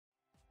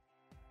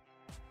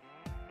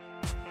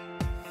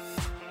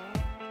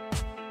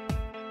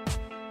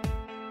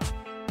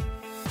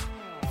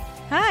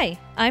Hi,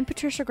 I'm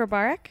Patricia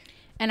Grabarek.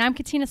 And I'm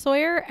Katina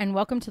Sawyer, and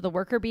welcome to the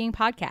Worker Being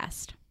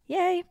Podcast.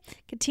 Yay.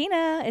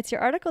 Katina, it's your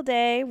article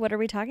day. What are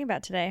we talking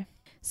about today?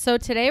 So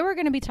today we're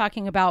going to be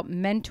talking about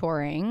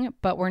mentoring,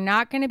 but we're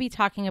not going to be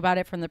talking about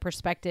it from the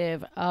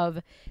perspective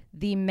of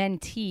the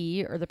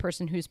mentee or the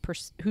person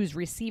who's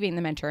receiving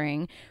the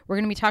mentoring. We're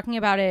going to be talking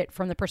about it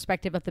from the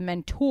perspective of the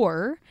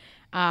mentor.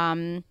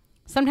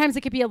 Sometimes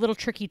it could be a little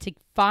tricky to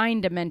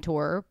find a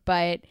mentor,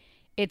 but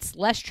it's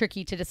less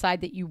tricky to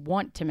decide that you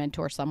want to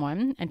mentor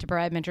someone and to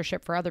provide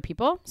mentorship for other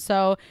people.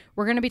 So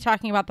we're going to be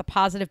talking about the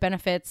positive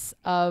benefits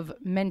of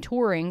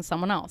mentoring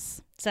someone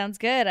else. Sounds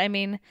good. I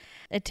mean,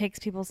 it takes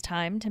people's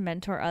time to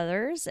mentor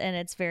others, and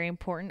it's very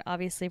important,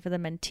 obviously, for the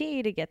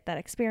mentee to get that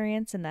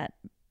experience and that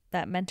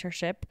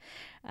mentorship.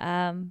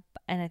 And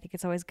I think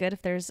it's always good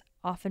if there's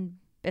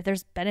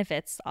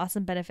benefits,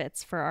 awesome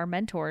benefits for our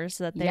mentors,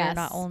 so that they're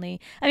not only,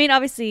 I mean,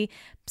 obviously,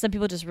 some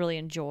people just really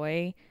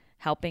enjoy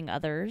helping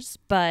others,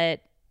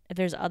 but if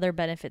there's other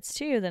benefits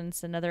too, then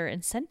it's another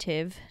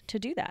incentive to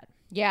do that.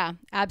 Yeah,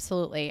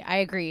 absolutely. I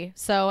agree.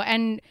 So,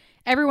 and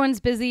everyone's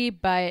busy,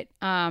 but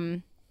I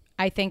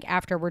think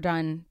after we're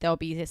done, there'll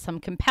be some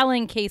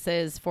compelling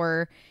cases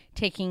for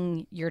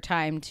taking your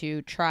time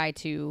to try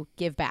to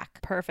give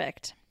back.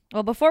 Perfect.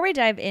 Well, before we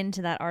dive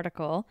into that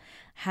article,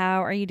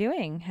 how are you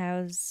doing?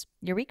 How's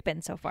your week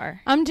been so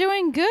far? I'm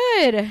doing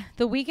good.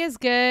 The week is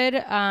good.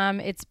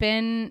 It's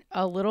been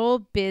a little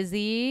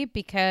busy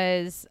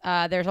because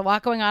there's a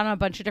lot going on a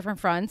bunch of different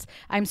fronts.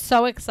 I'm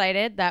so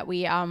excited that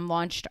we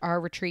launched our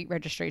retreat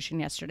registration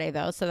yesterday,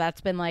 though. So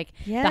that's been like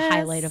the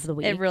highlight of the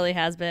week. It really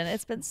has been.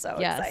 It's been so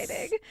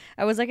exciting.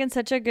 I was like in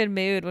such a good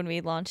mood when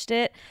we launched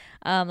it.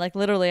 Like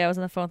literally I was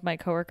on the phone with my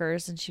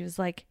coworkers and she was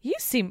like, "You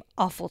seem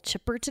awful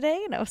chipper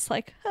today." And I was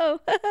like, "Oh."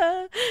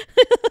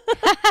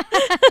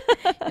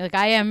 You're like,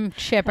 I am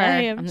chipper.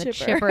 I'm the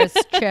chipper.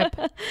 chipperest chip.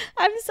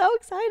 I'm so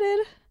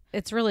excited.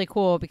 It's really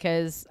cool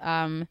because,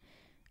 I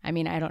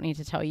mean, I don't need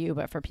to tell you,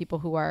 but for people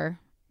who are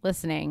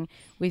listening,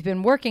 we've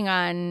been working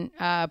on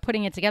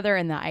putting it together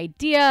and the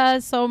idea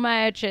so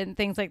much and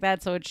things like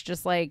that. So it's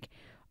just like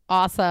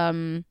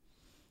awesome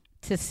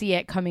to see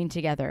it coming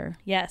together.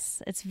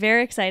 Yes, it's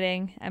very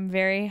exciting. I'm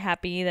very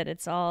happy that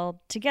it's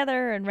all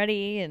together and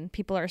ready and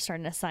people are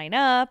starting to sign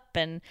up.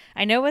 And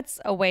I know it's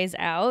a ways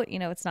out, you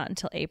know, it's not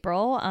until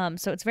April.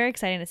 So it's very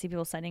exciting to see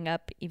people signing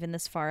up even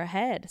this far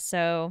ahead.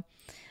 So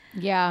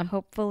yeah,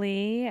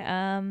 hopefully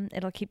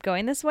it'll keep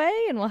going this way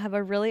and we'll have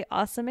a really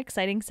awesome,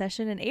 exciting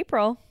session in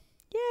April.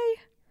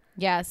 Yay.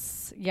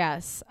 Yes.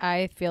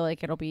 I feel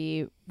like it'll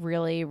be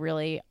really,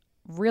 really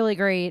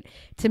great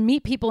to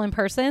meet people in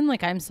person.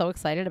 Like I'm so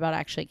excited about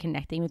actually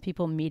connecting with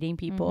people, meeting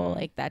people.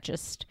 Like that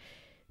just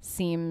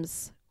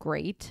seems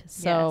great.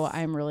 So yes.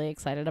 I'm really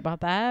excited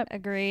about that.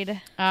 Agreed.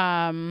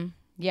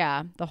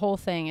 Yeah, the whole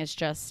thing is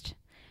just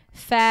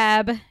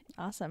fab.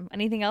 Awesome.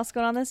 Anything else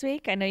going on this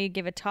week? I know you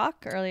gave a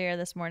talk earlier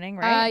this morning,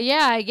 right?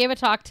 Yeah, I gave a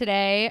talk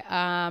today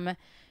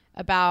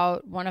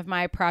about one of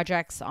my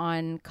projects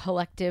on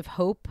collective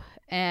hope.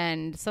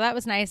 And so that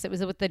was nice. It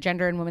was with the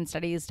Gender and Women's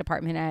Studies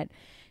department at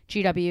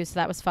GW, so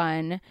that was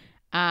fun.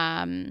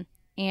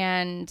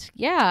 And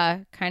yeah,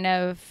 kind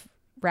of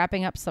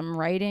wrapping up some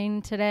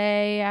writing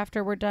today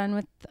after we're done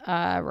with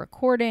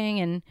recording.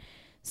 And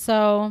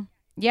so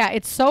yeah,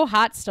 it's so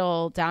hot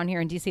still down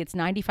here in DC. It's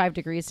 95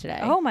 degrees today.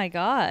 Oh my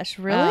gosh,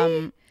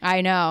 really?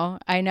 I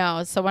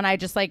know. So when I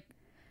just like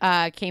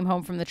came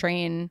home from the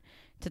train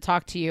to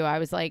talk to you, I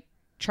was like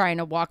trying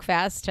to walk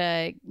fast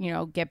to, you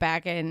know, get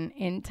back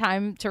in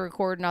time to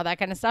record and all that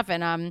kind of stuff.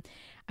 And I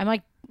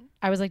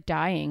was like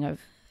dying of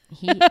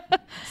heat.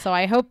 So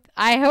I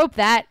hope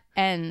that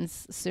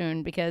ends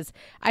soon because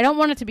I don't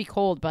want it to be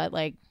cold, but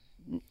like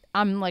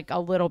I'm like a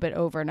little bit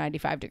over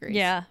 95 degrees.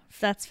 Yeah,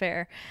 that's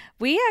fair.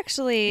 We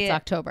actually, it's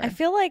October. I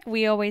feel like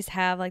we always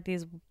have like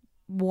these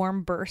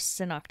warm bursts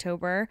in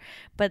October,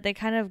 but they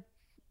kind of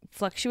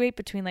fluctuate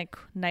between like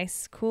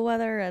nice cool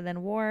weather and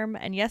then warm.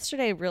 And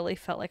yesterday really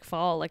felt like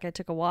fall. Like I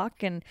took a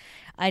walk and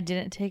I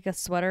didn't take a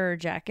sweater or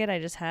jacket. I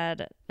just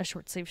had a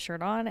short sleeve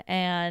shirt on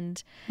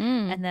and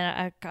then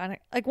I kind of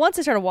like once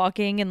I started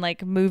walking and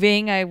like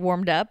moving, I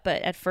warmed up.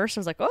 But at first I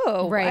was like,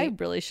 oh, right. I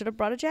really should have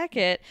brought a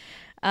jacket.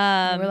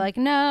 We're like,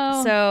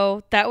 no.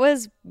 So that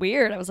was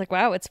weird. I was like,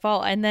 wow, it's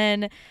fall. And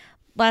then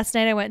last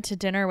night I went to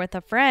dinner with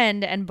a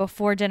friend, and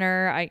before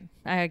dinner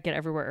I get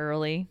everywhere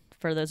early.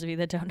 For those of you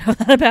that don't know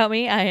that about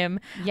me, I am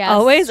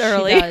always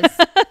early.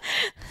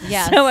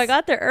 Yes. So I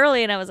got there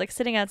early and I was like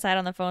sitting outside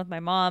on the phone with my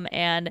mom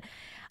and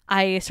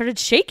I started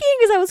shaking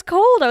because I was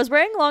cold. I was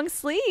wearing long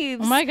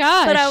sleeves. Oh my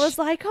gosh. But I was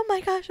like, oh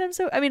my gosh,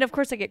 I mean, of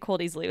course I get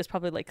cold easily. It was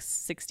probably like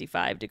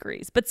 65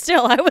 degrees, but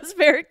still I was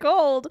very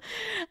cold.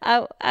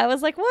 I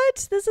was like,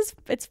 what?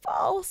 It's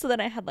fall. So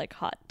then I had like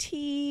hot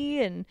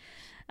tea and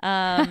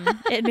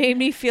it made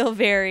me feel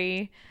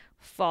very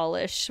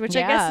fallish, which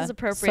I guess is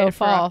appropriate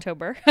for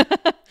October.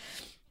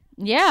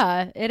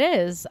 Yeah, it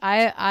is.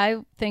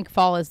 I think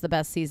fall is the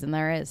best season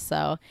there is.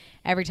 So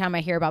every time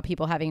I hear about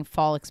people having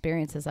fall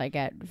experiences, I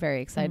get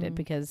very excited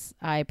because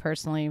I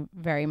personally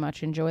very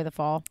much enjoy the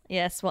fall.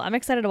 Yes. Well, I'm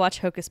excited to watch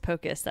Hocus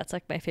Pocus. That's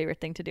like my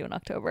favorite thing to do in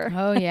October.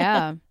 Oh,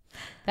 yeah.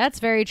 That's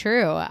very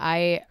true.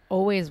 I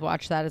always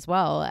watch that as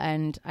well.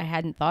 And I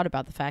hadn't thought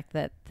about the fact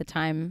that the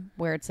time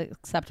where it's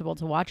acceptable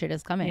to watch it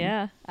is coming.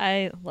 Yeah.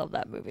 I love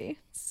that movie.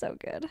 It's so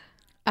good.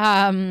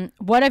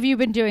 What have you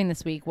been doing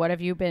this week?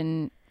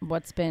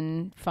 What's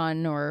been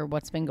fun or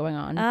what's been going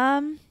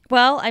on?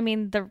 Well, I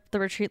mean, the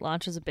retreat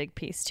launch was a big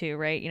piece too,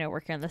 right? You know,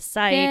 working on the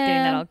site,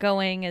 getting that all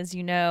going, as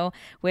you know,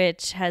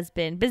 which has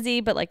been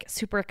busy, but like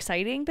super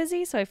exciting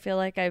busy. So I feel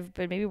like I've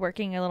been maybe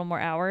working a little more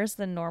hours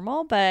than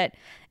normal, but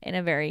in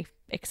a very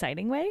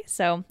exciting way.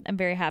 So I'm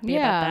very happy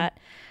about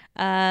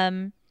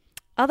that.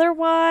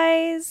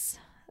 Otherwise,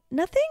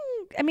 nothing.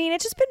 I mean,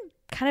 it's just been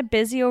kind of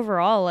busy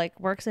overall. Like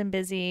work's been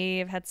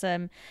busy. I've had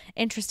some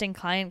interesting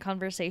client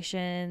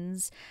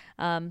conversations,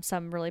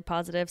 some really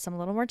positive, some a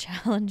little more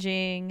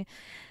challenging.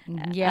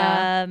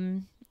 Yeah.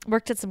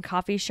 Worked at some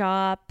coffee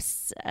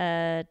shops.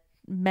 I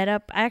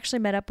actually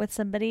met up with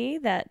somebody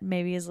that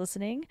maybe is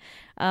listening.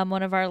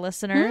 One of our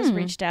listeners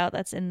reached out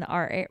that's in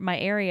my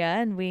area,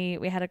 and we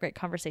had a great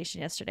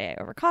conversation yesterday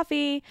over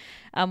coffee,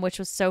 which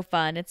was so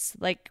fun. It's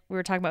like we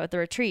were talking about with the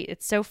retreat.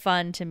 It's so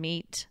fun to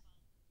meet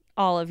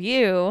all of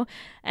you,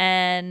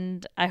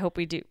 and I hope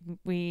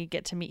we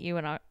get to meet you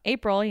in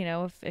April, you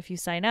know, if you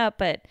sign up.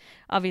 But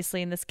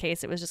obviously in this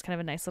case it was just kind of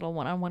a nice little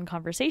one-on-one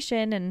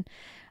conversation,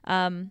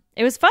 and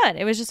it was fun.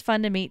 It was just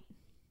fun to meet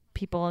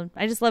people, and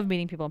I just love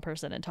meeting people in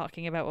person and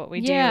talking about what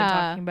we do and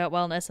talking about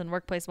wellness and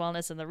workplace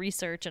wellness and the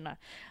research and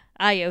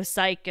IO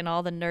Psych and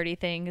all the nerdy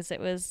things.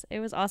 It was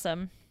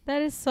awesome.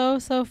 That is so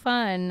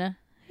fun.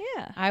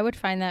 Yeah, I would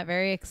find that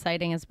very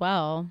exciting as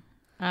well.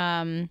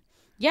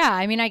 Yeah,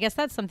 I mean, I guess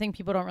that's something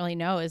people don't really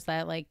know is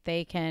that like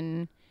they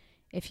can,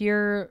 if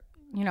you're,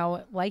 you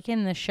know,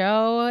 liking the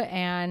show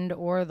and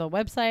or the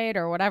website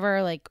or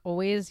whatever, like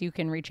always you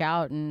can reach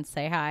out and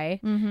say hi.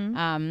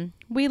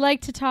 We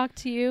like to talk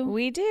to you.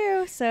 we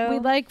do. So We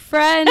like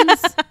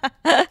friends.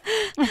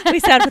 we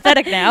sound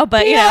pathetic now,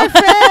 but Be you know. our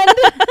friend.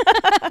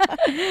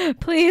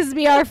 Please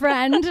be our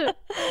friend.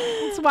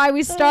 That's why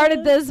we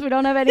started this. We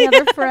don't have any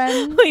other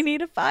friends. We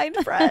need to find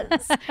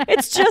friends.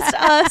 It's just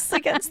us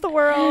against the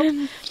world.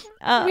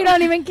 We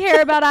don't even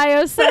care about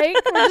IO Psych.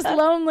 We're just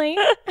lonely.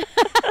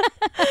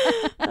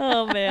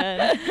 Oh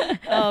man.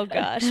 Oh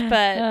gosh.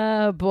 But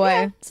Oh boy.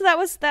 yeah, so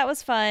that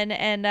was fun,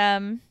 and I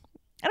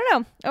don't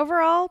know.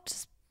 Overall,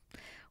 just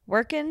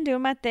working,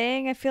 doing my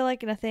thing. I feel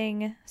like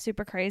nothing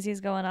super crazy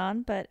is going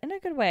on, but in a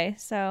good way.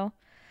 So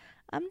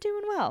I'm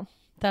doing well.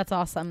 That's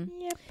awesome.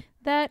 Yep.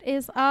 That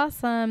is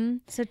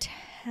awesome. So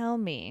tell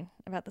me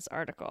about this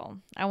article.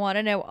 I want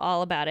to know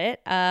all about it.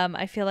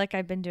 I feel like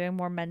I've been doing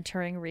more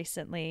mentoring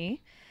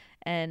recently,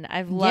 and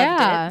I've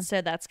loved it.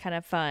 So that's kind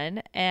of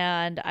fun.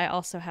 And I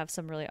also have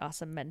some really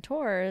awesome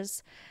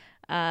mentors.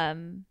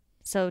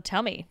 So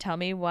tell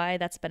me why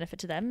that's a benefit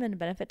to them and a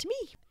benefit to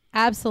me.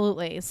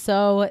 Absolutely.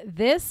 So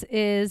this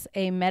is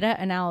a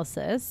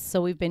meta-analysis.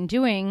 So we've been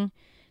doing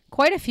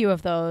quite a few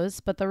of those,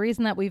 but the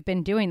reason that we've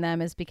been doing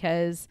them is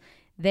because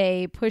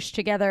they push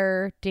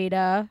together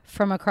data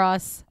from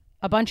across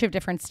a bunch of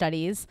different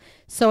studies.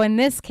 So in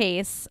this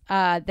case,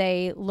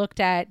 they looked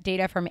at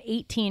data from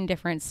 18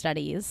 different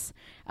studies.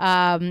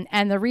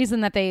 And the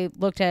reason that they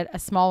looked at a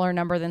smaller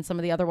number than some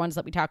of the other ones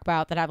that we talk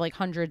about that have like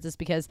hundreds is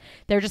because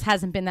there just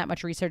hasn't been that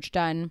much research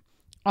done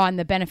on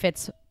the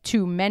benefits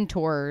to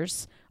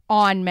mentors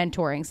on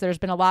mentoring. So there's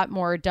been a lot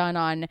more done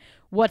on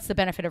what's the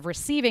benefit of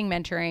receiving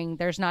mentoring.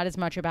 There's not as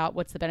much about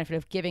what's the benefit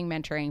of giving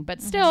mentoring,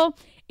 but still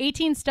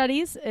 18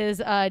 studies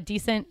is a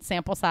decent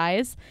sample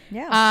size.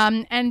 Yeah.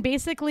 And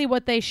basically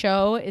what they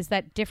show is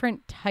that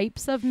different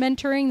types of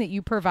mentoring that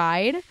you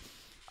provide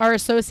are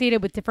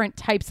associated with different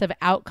types of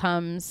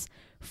outcomes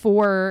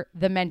for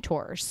the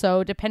mentor.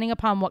 So depending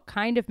upon what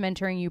kind of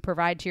mentoring you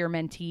provide to your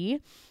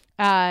mentee,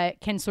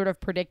 can sort of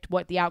predict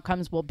what the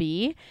outcomes will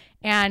be.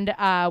 And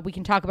we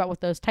can talk about what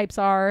those types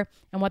are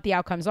and what the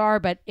outcomes are,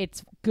 but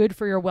it's good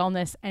for your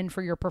wellness and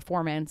for your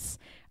performance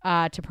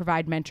to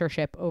provide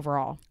mentorship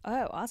overall.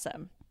 Oh,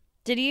 awesome.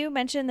 Did you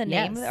mention the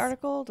name of the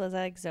article? Was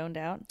I like zoned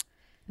out?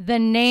 The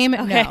name,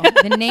 okay. No,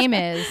 the name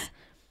is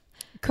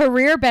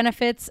Career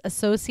Benefits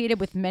Associated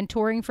with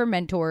Mentoring for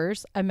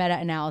Mentors, a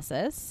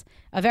Meta-Analysis.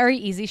 A very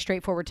easy,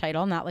 straightforward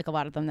title, not like a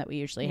lot of them that we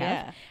usually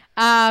have.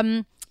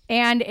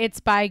 And it's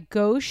by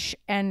Ghosh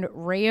and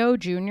Rayo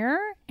Jr.,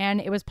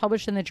 and it was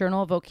published in the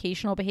Journal of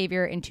Vocational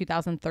Behavior in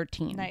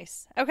 2013.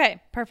 Nice.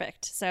 Okay,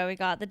 perfect. So we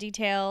got the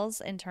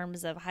details in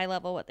terms of high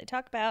level, what they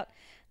talk about,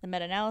 the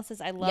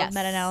meta-analysis. I love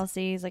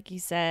meta-analyses, like you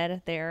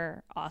said.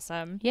 They're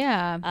awesome.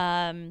 Yeah.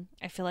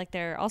 I feel like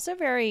they're also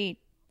very,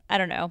 I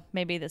don't know,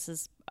 maybe this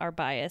is our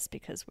bias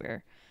because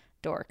we're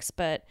dorks,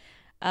 but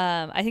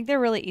I think they're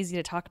really easy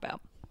to talk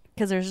about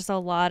because there's just a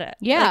lot of,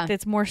 like,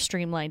 it's more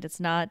streamlined. It's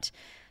not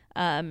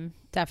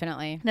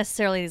Definitely.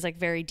 necessarily these like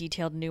very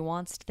detailed,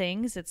 nuanced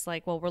things. It's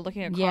like, well, we're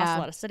looking across a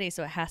lot of studies,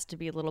 so it has to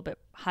be a little bit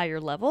higher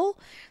level.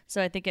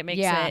 So I think it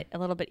makes it a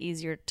little bit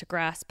easier to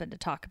grasp and to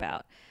talk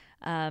about.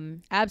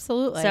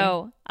 Absolutely.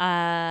 So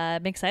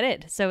I'm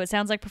excited. So it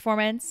sounds like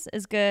performance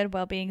is good,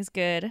 well-being is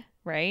good,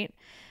 right?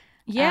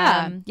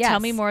 Yeah. Yes. Tell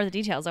me more of the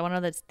details. I want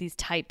to know these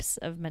types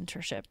of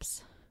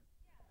mentorships.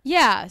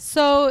 Yeah.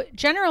 So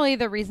generally,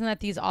 the reason that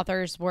these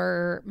authors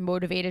were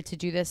motivated to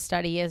do this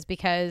study is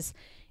because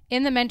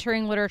in the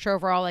mentoring literature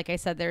overall, like I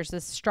said, there's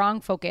this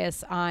strong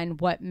focus on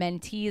what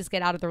mentees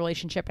get out of the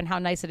relationship and how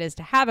nice it is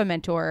to have a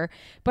mentor.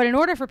 But in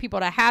order for people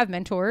to have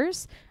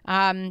mentors,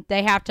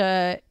 they have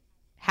to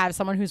have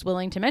someone who's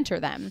willing to mentor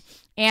them.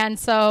 And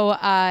so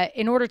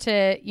in order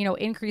to,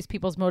 increase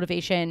people's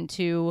motivation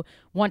to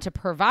want to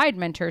provide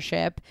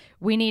mentorship,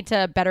 we need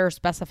to better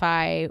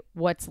specify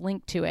what's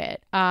linked to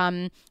it.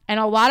 And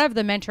a lot of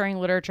the mentoring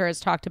literature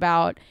has talked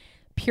about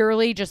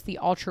purely just the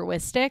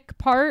altruistic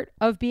part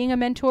of being a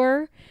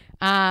mentor.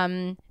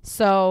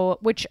 So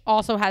which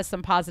also has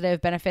some positive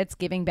benefits.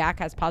 Giving back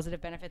has positive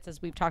benefits,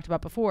 as we've talked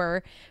about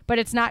before, but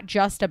it's not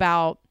just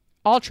about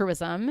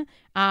altruism.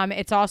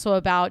 It's also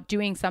about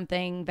doing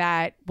something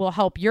that will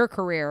help your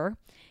career,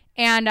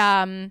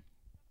 and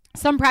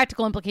some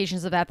practical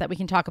implications of that we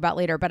can talk about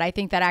later. But I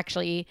think that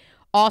actually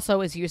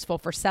also is useful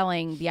for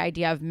selling the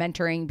idea of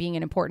mentoring being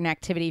an important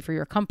activity for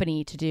your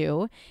company to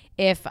do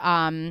if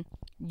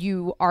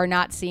you are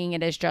not seeing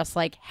it as just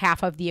like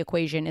half of the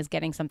equation is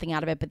getting something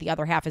out of it, but the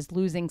other half is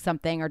losing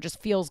something or just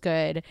feels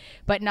good,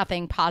 but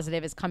nothing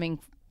positive is coming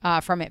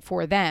from it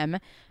for them.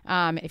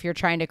 If you're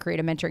trying to create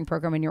a mentoring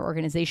program in your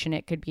organization,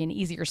 it could be an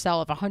easier sell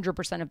if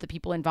 100% of the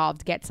people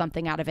involved get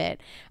something out of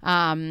it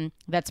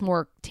that's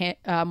more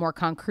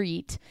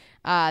concrete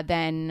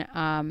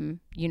than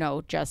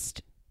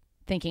just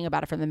thinking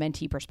about it from the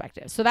mentee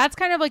perspective. So that's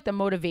kind of like the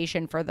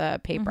motivation for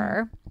the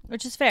paper,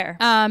 which is fair.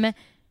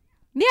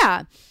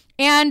 Yeah.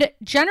 And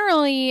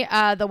generally,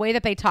 the way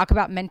that they talk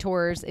about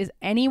mentors is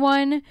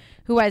anyone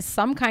who has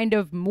some kind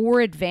of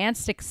more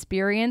advanced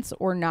experience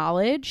or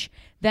knowledge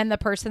than the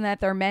person that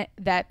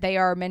they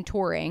are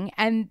mentoring.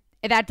 And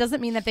that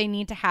doesn't mean that they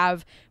need to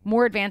have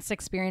more advanced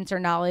experience or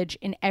knowledge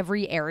in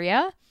every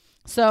area.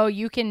 So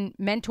you can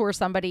mentor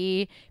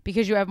somebody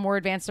because you have more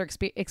advanced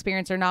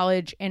experience or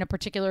knowledge in a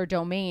particular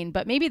domain,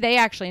 but maybe they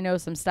actually know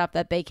some stuff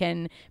that they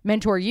can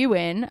mentor you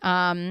in,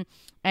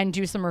 and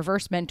do some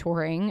reverse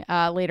mentoring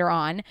later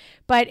on.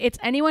 But it's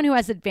anyone who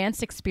has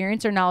advanced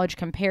experience or knowledge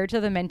compared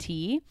to the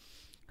mentee,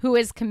 who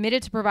is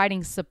committed to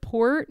providing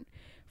support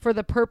for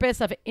the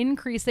purpose of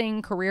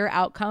increasing career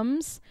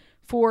outcomes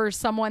for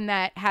someone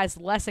that has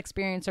less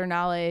experience or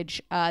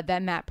knowledge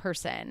than that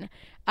person.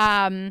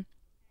 And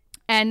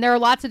there are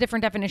lots of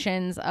different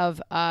definitions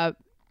of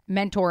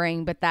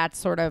mentoring, but that's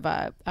sort of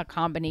a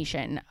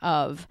combination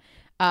of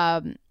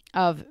the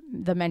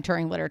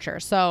mentoring literature.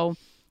 So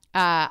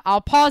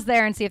I'll pause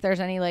there and see if there's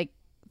any like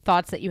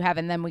thoughts that you have,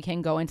 and then we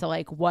can go into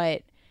like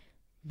what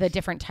the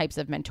different types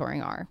of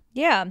mentoring are.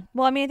 Yeah.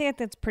 Well, I mean, I think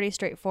that's pretty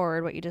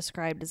straightforward. What you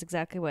described is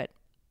exactly what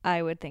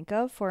I would think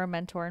of for a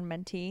mentor and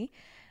mentee.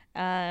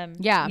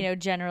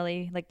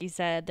 Generally, like you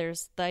said,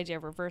 there's the idea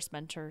of reverse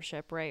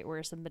mentorship, right?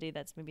 Where somebody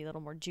that's maybe a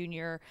little more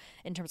junior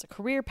in terms of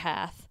career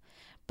path,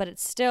 but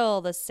it's still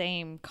the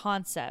same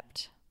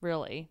concept,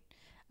 really.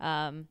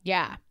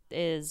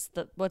 Is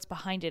what's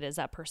behind it is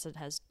that person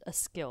has a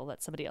skill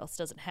that somebody else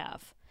doesn't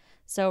have.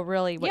 So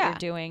really what you're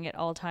doing at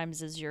all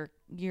times is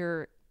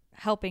you're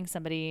helping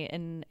somebody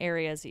in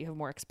areas that you have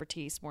more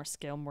expertise, more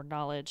skill, more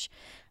knowledge,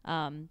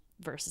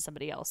 versus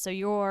somebody else. So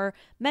your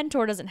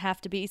mentor doesn't have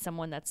to be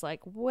someone that's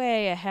like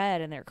way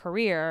ahead in their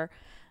career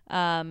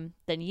than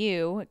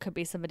you. It could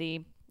be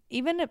somebody,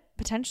 even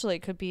potentially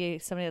it could be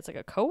somebody that's like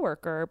a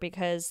coworker,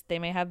 because they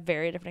may have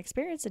very different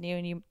experience than you,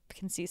 and you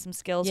can see some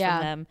skills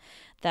from them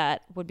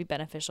that would be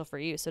beneficial for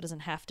you. So it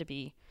doesn't have to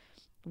be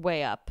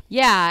way up.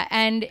 Yeah.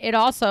 And it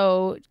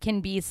also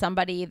can be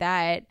somebody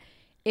that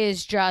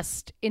is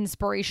just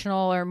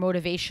inspirational or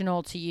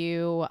motivational to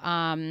you,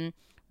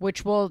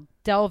 which we'll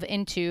delve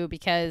into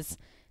because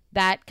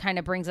that kind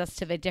of brings us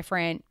to the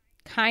different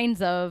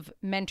kinds of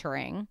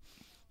mentoring.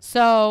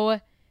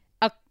 So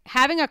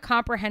having a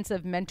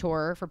comprehensive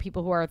mentor for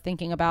people who are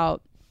thinking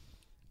about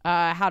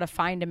how to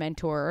find a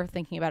mentor,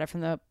 thinking about it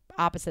from the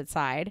opposite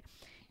side,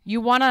 you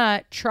want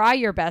to try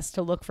your best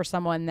to look for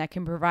someone that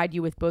can provide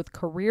you with both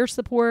career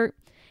support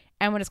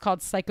and what is called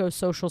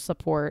psychosocial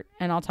support.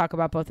 And I'll talk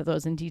about both of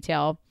those in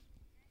detail.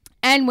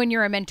 And when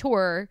you're a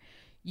mentor,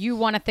 you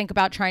want to think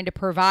about trying to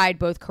provide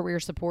both career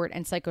support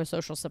and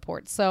psychosocial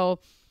support. So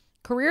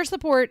career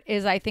support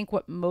is, I think,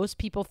 what most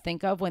people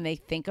think of when they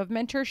think of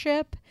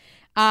mentorship,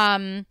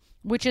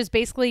 which is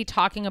basically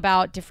talking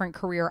about different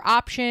career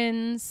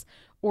options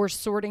or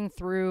sorting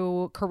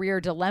through career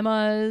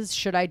dilemmas.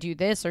 Should I do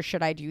this or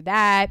should I do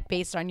that?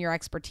 Based on your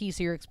expertise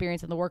or your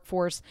experience in the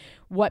workforce,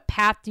 what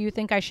path do you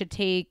think I should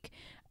take?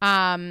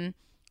 Talking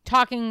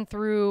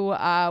through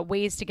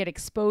ways to get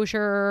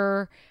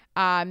exposure,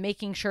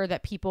 making sure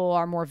that people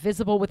are more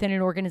visible within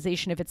an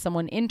organization if it's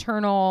someone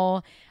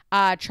internal,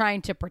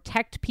 trying to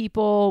protect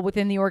people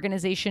within the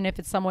organization if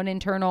it's someone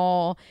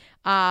internal,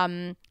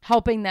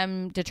 helping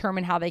them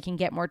determine how they can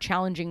get more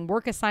challenging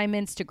work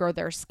assignments to grow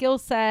their skill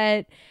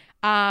set.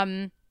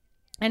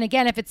 And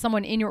again, if it's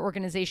someone in your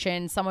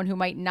organization, someone who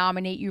might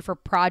nominate you for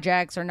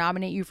projects or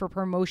nominate you for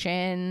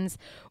promotions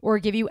or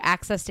give you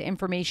access to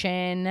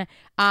information.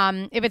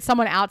 If it's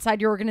someone outside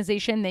your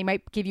organization, they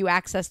might give you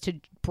access to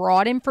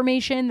broad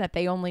information that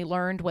they only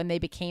learned when they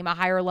became a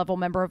higher level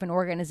member of an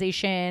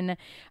organization,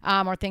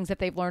 or things that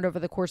they've learned over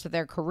the course of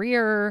their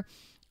career.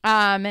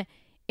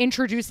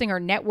 Introducing or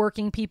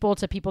networking people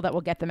to people that will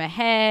get them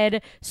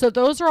ahead. So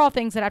those are all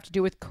things that have to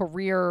do with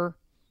career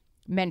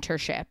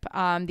mentorship.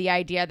 The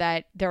idea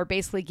that they're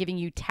basically giving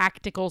you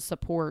tactical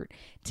support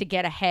to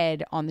get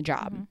ahead on the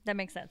job. Mm-hmm. That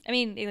makes sense. I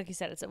mean, like you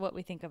said, it's what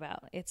we think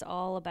about. It's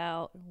all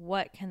about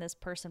what can this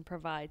person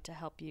provide to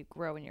help you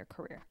grow in your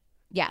career.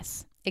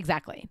 Yes,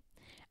 exactly.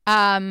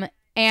 And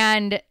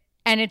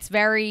it's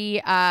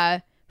very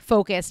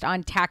focused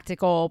on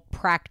tactical,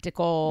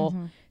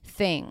 practical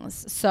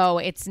things. So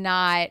it's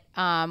not,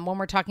 when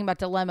we're talking about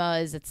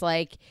dilemmas, it's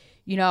like,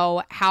 you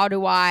know, how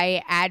do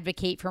I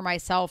advocate for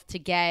myself to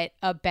get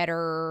a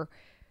better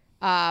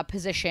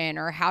position,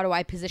 or how do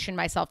I position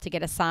myself to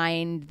get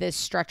assigned this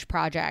stretch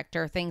project,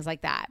 or things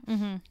like that.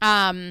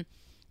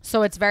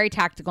 So it's very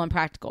tactical and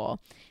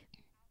practical.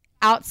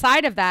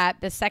 Outside of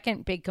that, the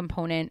second big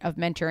component of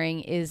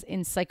mentoring is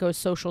in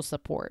psychosocial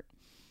support,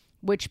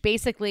 which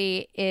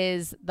basically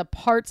is the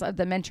parts of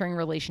the mentoring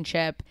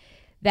relationship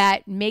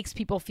that makes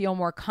people feel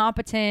more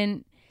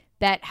competent,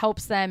 that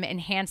helps them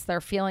enhance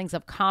their feelings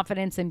of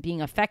confidence and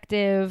being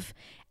effective.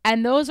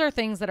 And those are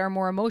things that are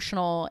more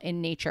emotional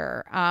in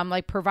nature,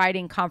 like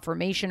providing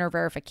confirmation or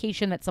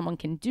verification that someone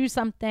can do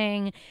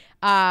something,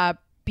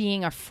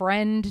 being a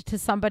friend to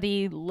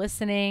somebody,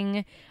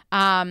 listening,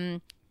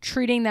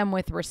 treating them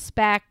with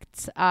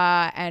respect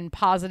and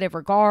positive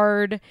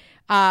regard,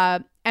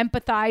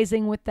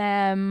 empathizing with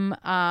them,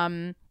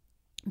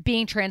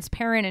 being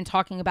transparent and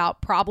talking about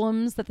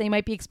problems that they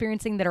might be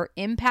experiencing that are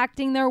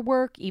impacting their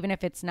work, even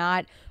if it's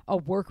not a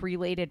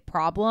work-related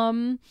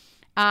problem,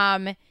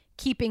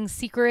 keeping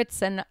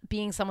secrets and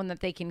being someone that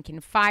they can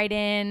confide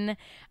in,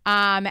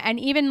 and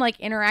even like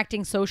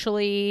interacting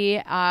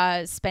socially,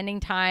 spending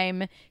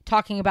time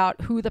talking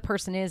about who the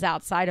person is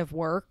outside of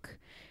work.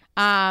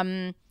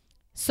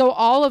 So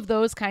all of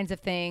those kinds of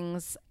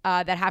things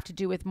that have to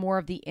do with more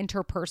of the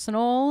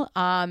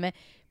interpersonal,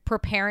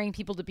 preparing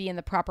people to be in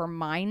the proper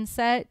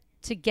mindset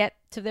to get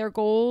to their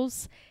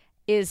goals,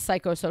 is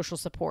psychosocial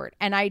support.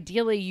 And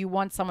ideally, you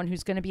want someone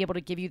who's going to be able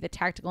to give you the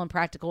tactical and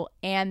practical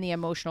and the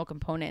emotional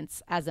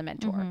components as a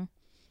mentor.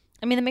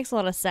 I mean, that makes a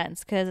lot of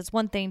sense, because it's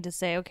one thing to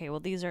say, okay, well,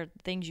 these are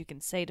things you can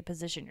say to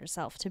position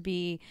yourself to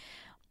be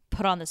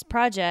put on this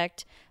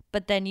project,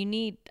 but then you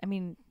need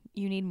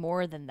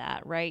more than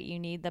that, right? You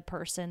need the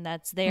person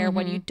that's there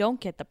when you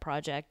don't get the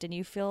project and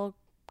you feel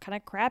kind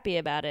of crappy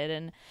about it,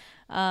 and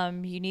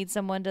you need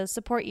someone to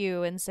support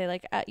you and say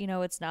like,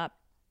 it's not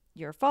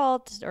your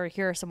fault, or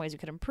here are some ways you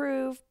could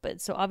improve. But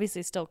so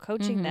obviously still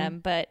coaching them,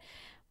 but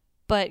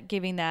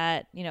giving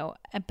that,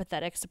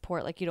 empathetic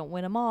support, like you don't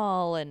win them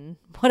all and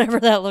whatever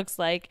that looks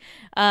like.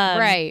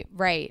 Right.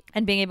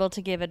 And being able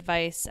to give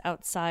advice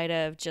outside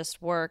of just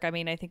work. I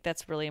mean, I think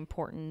that's really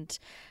important.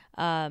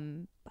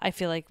 I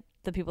feel like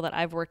the people that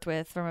I've worked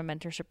with from a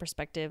mentorship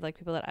perspective, like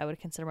people that I would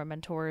consider my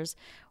mentors,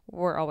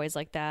 were always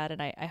like that.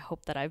 And I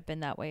hope that I've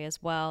been that way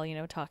as well.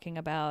 Talking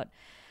about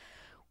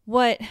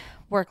what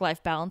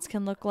work-life balance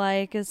can look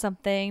like is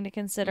something to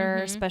consider,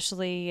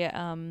 especially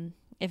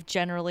if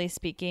generally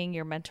speaking,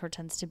 your mentor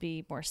tends to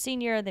be more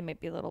senior. They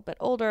might be a little bit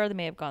older. They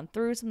may have gone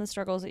through some of the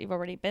struggles that you've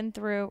already been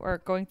through or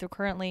going through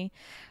currently,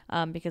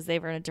 because they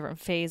were in a different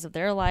phase of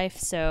their life.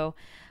 So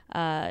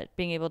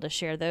being able to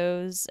share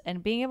those, and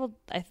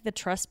I think the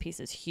trust piece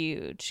is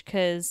huge,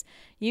 because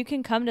you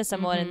can come to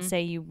someone and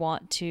say you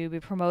want to be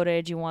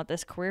promoted, you want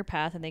this career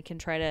path, and they can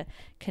try to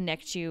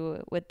connect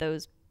you with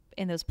those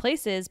in those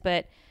places,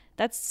 but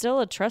that's still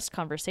a trust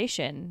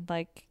conversation.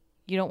 Like,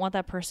 you don't want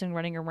that person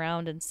running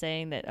around and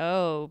saying that,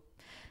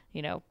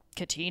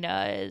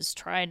 Katina is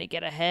trying to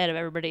get ahead of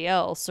everybody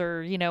else,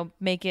 or,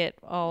 make it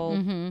all,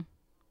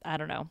 I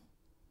don't know,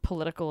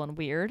 political and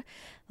weird.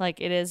 Like,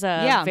 it is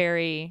a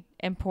very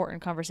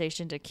important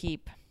conversation to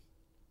keep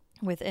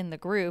within the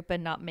group,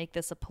 and not make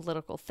this a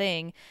political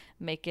thing.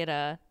 Make it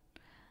a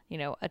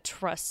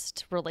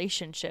trust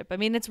relationship. I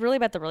mean, it's really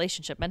about the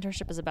relationship.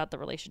 Mentorship is about the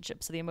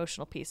relationship. So the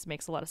emotional piece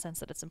makes a lot of sense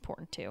that it's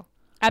important too.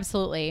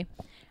 Absolutely.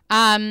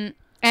 And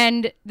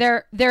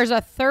there's a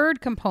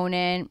third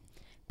component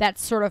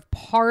that's sort of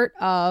part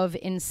of,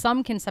 in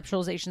some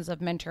conceptualizations of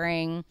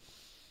mentoring,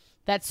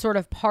 that's sort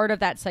of part of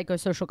that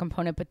psychosocial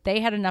component, but they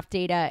had enough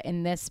data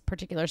in this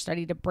particular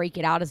study to break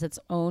it out as its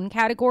own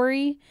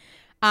category.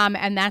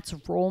 And that's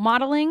role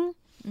modeling,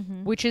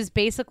 which is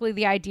basically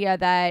the idea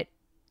that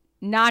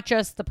not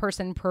just the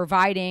person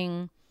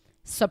providing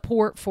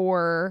support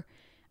for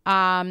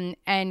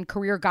and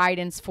career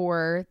guidance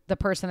for the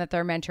person that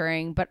they're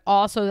mentoring, but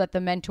also that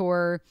the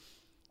mentor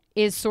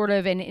is sort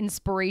of an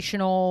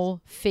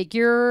inspirational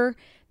figure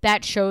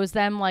that shows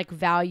them like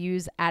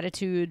values,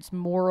 attitudes,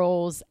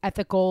 morals,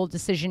 ethical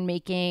decision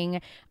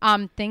making,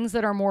 things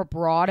that are more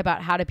broad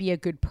about how to be a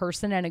good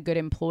person and a good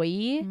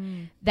employee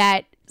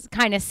that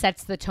kind of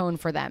sets the tone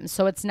for them.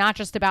 So it's not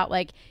just about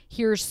like,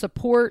 here's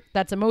support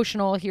that's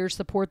emotional, here's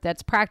support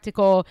that's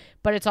practical,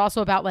 but it's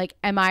also about like,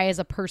 am I as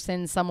a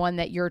person someone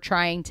that you're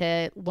trying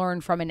to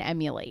learn from and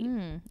emulate?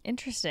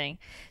 Interesting.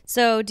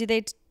 So do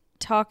they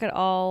talk at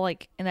all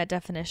like in that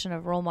definition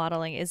of role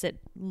modeling? Is it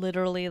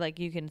literally like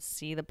you can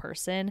see the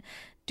person?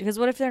 Because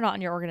what if they're not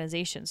in your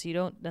organization, so you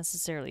don't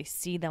necessarily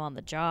see them on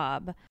the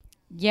job?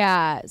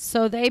 Yeah,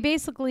 so they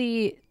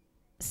basically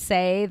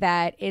say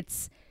that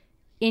it's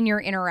in your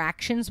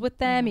interactions with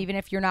them, even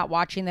if you're not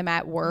watching them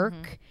at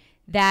work,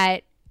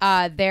 that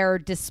they're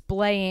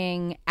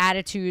displaying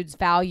attitudes,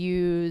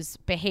 values,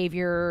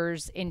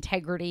 behaviors,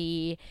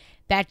 integrity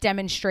that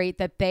demonstrate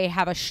that they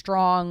have a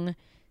strong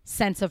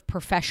sense of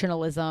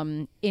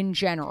professionalism in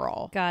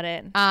general. Got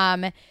it.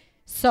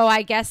 So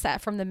I guess that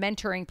from the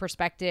mentoring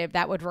perspective,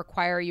 that would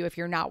require you, if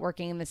you're not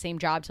working in the same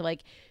job, to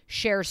like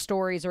share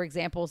stories or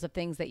examples of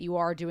things that you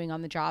are doing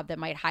on the job that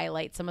might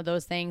highlight some of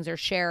those things, or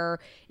share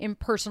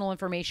personal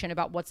information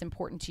about what's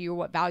important to you,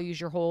 what values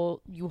you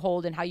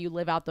hold, and how you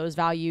live out those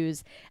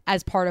values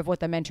as part of what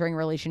the mentoring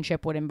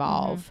relationship would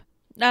involve.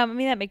 I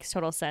mean, that makes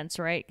total sense,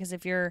 right? Because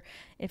if you're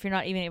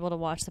not even able to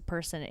watch the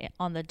person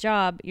on the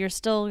job, you're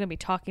still going to be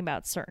talking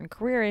about certain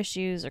career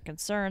issues or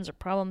concerns or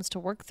problems to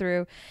work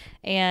through.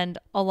 And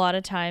a lot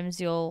of times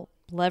you'll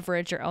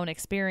leverage your own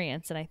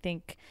experience. And I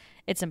think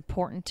it's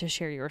important to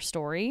share your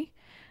story.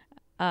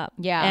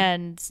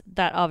 And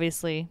that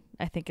obviously,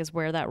 I think, is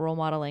where that role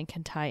modeling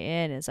can tie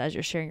in, is as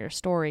you're sharing your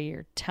story,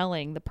 you're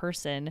telling the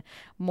person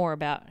more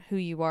about who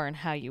you are and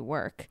how you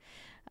work.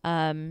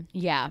 And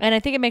I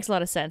think it makes a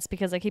lot of sense,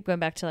 because I keep going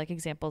back to like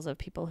examples of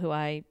people who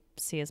I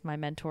see as my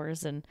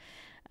mentors, and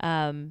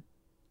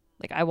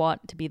like I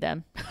want to be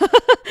them.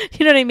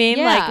 You know what I mean?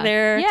 Like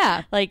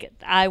they're like,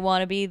 I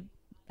want to be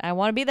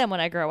them when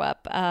I grow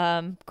up.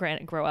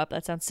 Granted, grow up,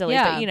 that sounds silly,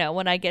 but you know,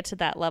 when I get to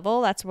that level,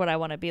 that's what I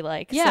want to be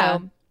like.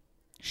 So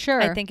sure,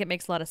 I think it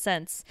makes a lot of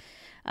sense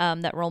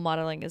that role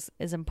modeling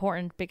is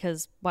important,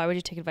 because why would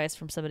you take advice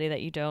from somebody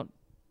that you don't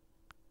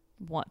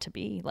want to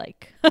be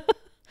like?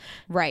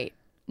 Right.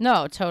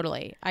 No,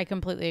 totally. I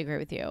completely agree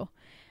with you.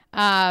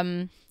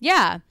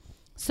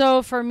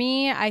 So for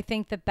me, I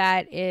think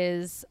that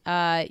is,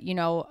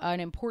 an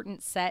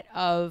important set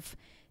of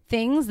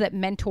things that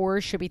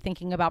mentors should be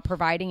thinking about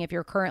providing if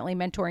you're currently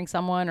mentoring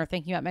someone or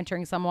thinking about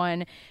mentoring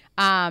someone,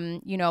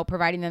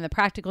 providing them the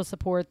practical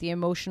support, the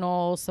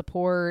emotional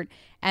support,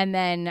 and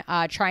then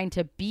trying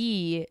to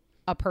be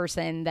a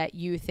person that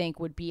you think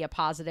would be a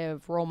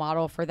positive role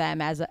model for them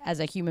as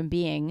a human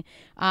being.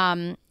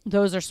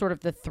 Those are sort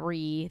of the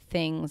three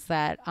things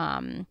that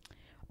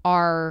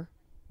are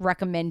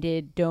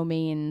recommended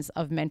domains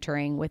of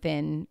mentoring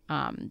within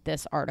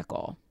this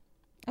article.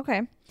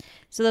 Okay.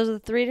 So those are the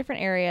three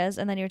different areas.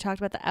 And then you talked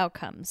about the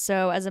outcomes.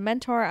 So as a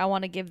mentor, I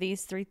want to give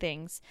these three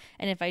things.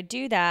 And if I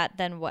do that,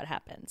 then what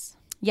happens?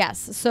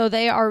 Yes. So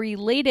they are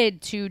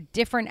related to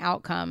different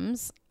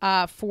outcomes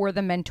for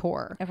the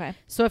mentor. Okay.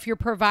 So if you're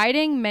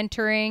providing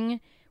mentoring,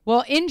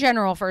 well, in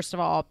general, first of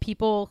all,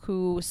 people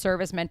who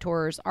serve as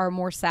mentors are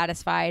more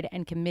satisfied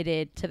and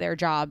committed to their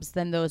jobs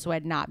than those who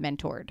had not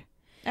mentored.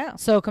 Oh.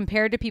 So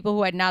compared to people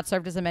who had not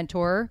served as a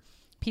mentor,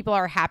 people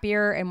are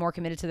happier and more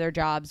committed to their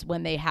jobs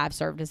when they have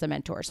served as a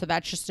mentor. So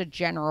that's just a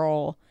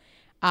general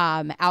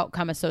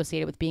outcome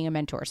associated with being a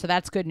mentor. So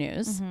that's good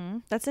news. Mm-hmm.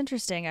 That's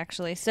interesting,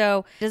 actually.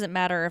 So it doesn't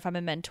matter if I'm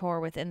a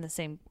mentor within the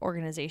same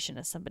organization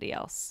as somebody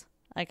else.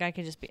 Like I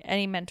could just be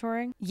any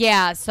mentoring.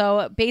 Yeah.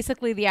 So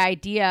basically the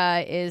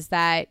idea is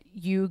that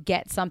you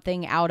get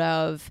something out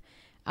of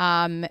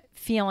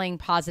feeling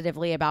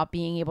positively about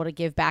being able to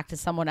give back to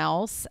someone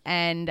else.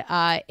 And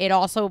it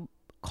also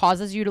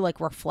causes you to like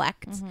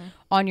reflect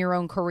on your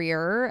own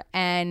career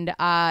and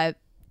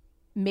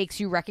makes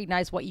you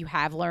recognize what you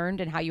have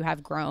learned and how you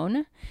have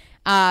grown.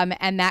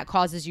 And that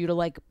causes you to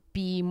like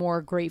be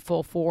more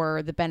grateful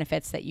for the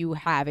benefits that you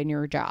have in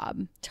your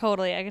job.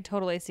 Totally. I can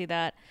totally see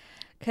that.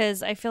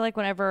 Because I feel like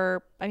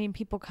whenever,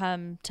 people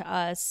come to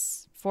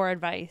us for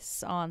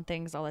advice on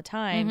things all the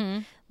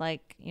time,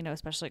 like,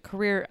 especially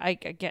career, I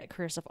get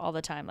career stuff all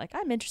the time. Like,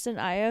 I'm interested in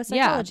IO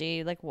psychology.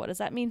 Yeah. Like, what does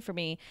that mean for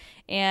me?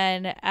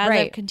 And as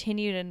I've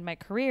continued in my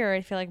career,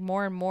 I feel like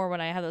more and more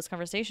when I have those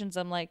conversations,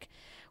 I'm like,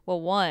 well,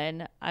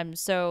 one, I'm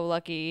so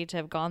lucky to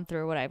have gone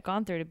through what I've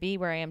gone through to be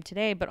where I am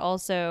today. But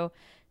also,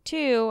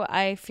 two,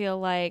 I feel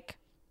like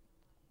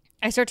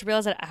I start to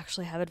realize that I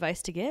actually have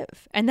advice to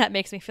give. And that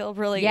makes me feel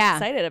really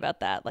excited about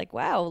that. Like,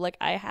 wow, like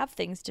I have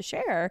things to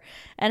share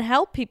and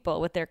help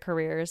people with their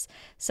careers.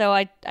 So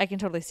I can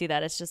totally see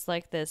that. It's just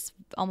like this,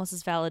 almost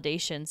this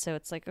validation. So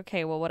it's like,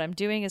 okay, well, what I'm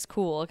doing is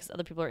cool because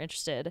other people are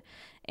interested.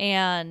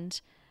 And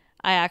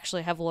I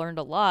actually have learned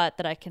a lot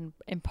that I can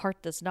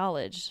impart this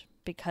knowledge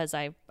because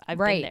I've been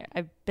Right. there.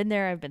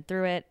 I've been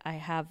through it. I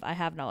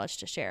have knowledge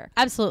to share.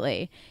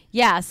 Absolutely.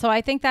 Yeah. So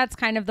I think that's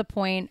kind of the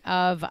point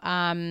of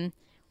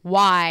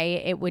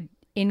why it would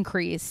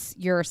increase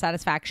your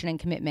satisfaction and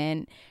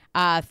commitment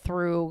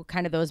through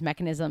kind of those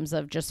mechanisms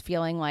of just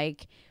feeling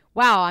like,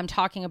 wow, I'm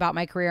talking about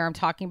my career. I'm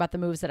talking about the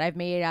moves that I've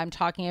made. I'm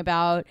talking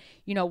about,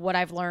 you know, what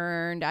I've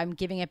learned. I'm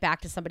giving it back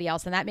to somebody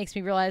else. And that makes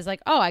me realize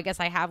like, oh, I guess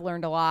I have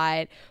learned a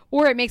lot.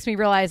 Or it makes me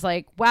realize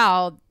like,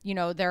 wow, you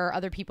know, there are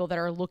other people that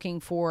are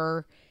looking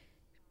for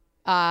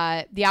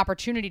the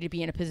opportunity to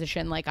be in a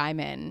position like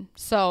I'm in.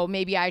 So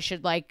maybe I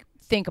should like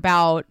think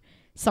about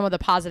some of the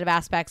positive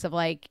aspects of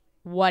like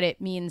what it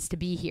means to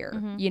be here,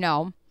 you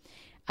know?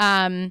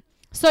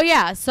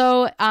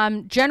 So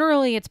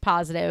generally it's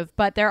positive,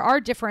 but there are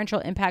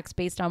differential impacts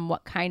based on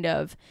what kind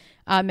of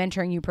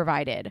mentoring you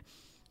provided.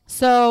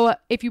 So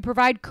if you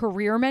provide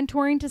career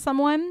mentoring to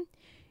someone,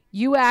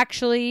 you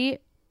actually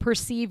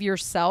perceive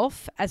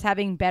yourself as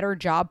having better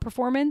job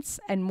performance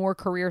and more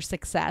career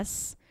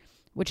success,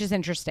 which is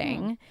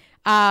interesting.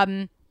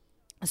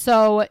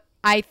 So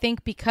I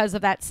think because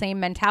of that same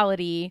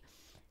mentality,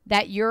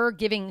 that you're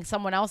giving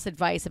someone else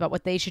advice about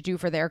what they should do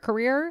for their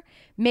career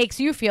makes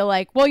you feel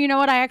like, well, you know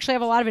what? I actually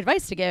have a lot of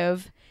advice to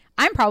give.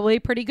 I'm probably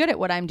pretty good at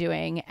what I'm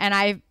doing. And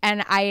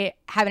I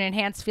have an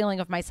enhanced feeling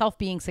of myself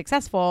being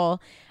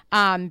successful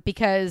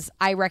because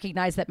I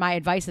recognize that my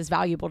advice is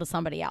valuable to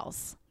somebody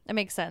else. It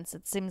makes sense.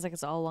 It seems like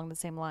it's all along the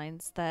same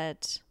lines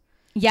that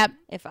Yep.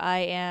 if I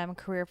am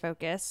career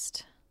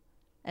focused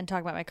and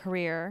talk about my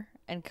career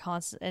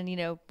and you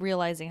know,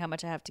 realizing how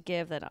much I have to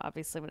give, that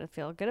obviously would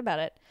feel good about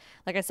it.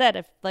 Like I said,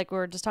 if like we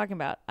were just talking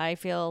about, I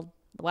feel,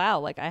 wow,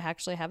 like I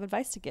actually have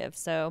advice to give.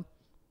 So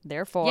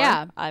therefore,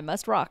 Yeah. I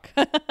must rock.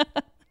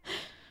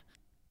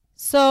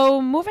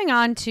 So moving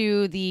on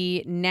to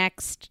the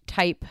next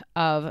type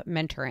of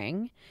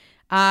mentoring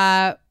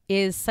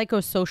is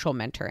psychosocial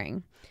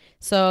mentoring.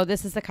 So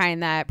this is the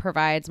kind that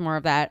provides more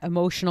of that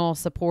emotional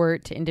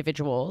support to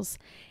individuals.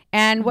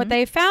 And what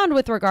they found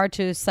with regard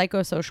to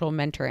psychosocial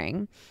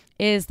mentoring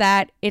is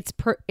that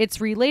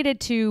it's related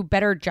to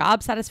better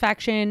job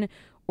satisfaction,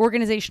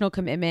 organizational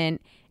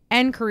commitment,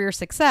 and career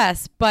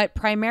success, but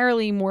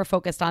primarily more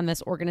focused on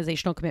this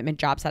organizational commitment,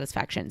 job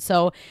satisfaction.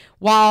 So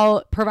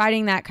while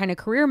providing that kind of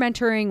career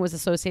mentoring was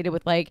associated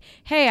with like,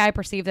 hey, I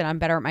perceive that I'm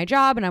better at my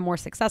job and I'm more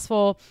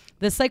successful,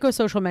 the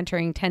psychosocial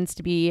mentoring tends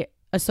to be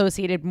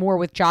associated more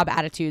with job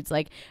attitudes,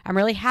 like I'm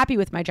really happy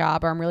with my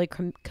job or I'm really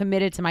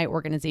committed to my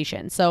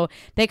organization. So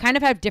they kind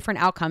of have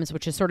different outcomes,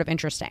 which is sort of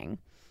interesting.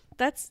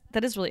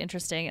 That is really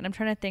interesting. And I'm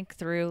trying to think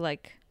through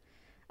like,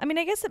 I mean,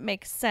 I guess it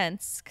makes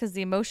sense because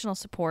the emotional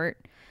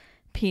support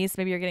piece,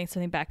 maybe you're getting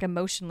something back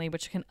emotionally,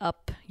 which can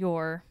up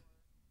your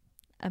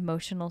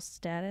emotional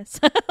status,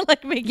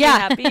 like make you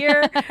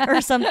happier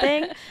or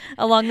something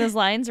along those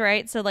lines,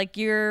 right? So like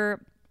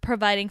you're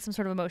providing some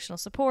sort of emotional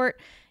support,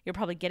 you're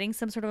probably getting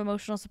some sort of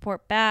emotional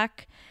support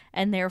back,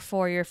 and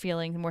therefore you're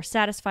feeling more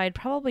satisfied,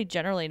 probably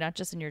generally, not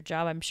just in your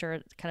job. I'm sure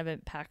it kind of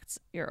impacts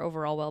your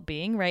overall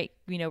well-being, right?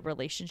 You know,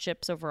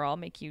 relationships overall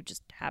make you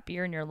just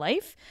happier in your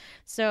life.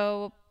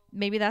 So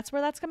maybe that's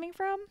where that's coming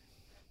from.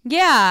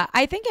 Yeah,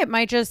 I think it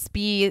might just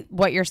be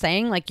what you're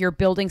saying, like you're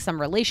building some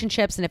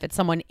relationships. And if it's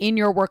someone in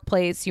your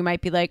workplace, you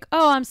might be like,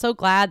 oh, I'm so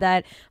glad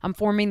that I'm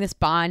forming this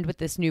bond with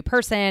this new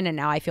person. And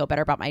now I feel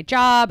better about my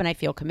job and I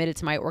feel committed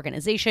to my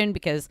organization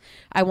because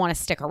I want to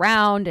stick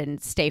around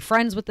and stay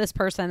friends with this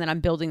person that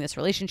I'm building this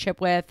relationship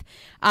with.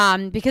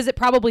 Because it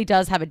probably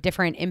does have a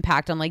different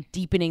impact on like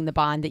deepening the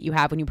bond that you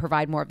have when you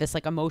provide more of this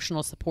like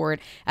emotional support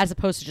as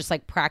opposed to just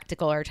like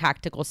practical or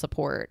tactical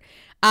support.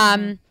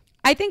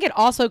 I think it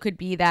also could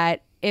be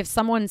that if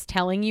someone's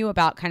telling you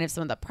about kind of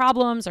some of the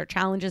problems or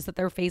challenges that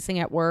they're facing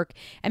at work,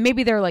 and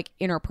maybe they're like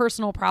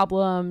interpersonal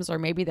problems, or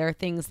maybe they're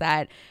things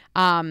that,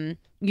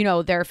 you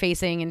know, they're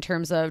facing in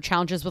terms of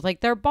challenges with like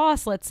their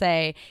boss, let's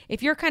say,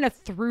 if you're kind of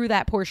through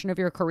that portion of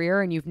your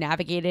career and you've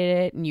navigated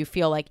it and you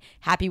feel like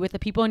happy with the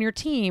people on your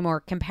team,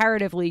 or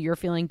comparatively you're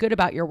feeling good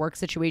about your work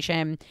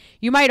situation,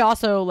 you might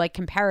also like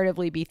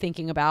comparatively be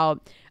thinking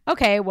about,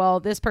 okay,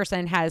 well, this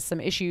person has some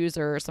issues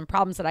or some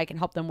problems that I can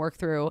help them work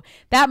through.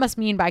 That must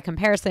mean by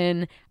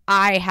comparison,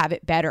 I have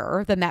it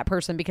better than that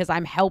person because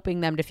I'm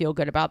helping them to feel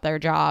good about their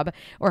job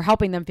or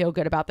helping them feel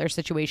good about their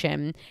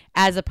situation,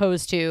 as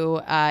opposed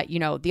to, you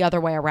know, the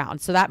other way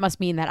around. So that must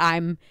mean that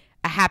I'm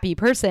a happy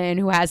person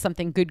who has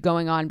something good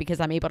going on because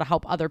I'm able to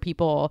help other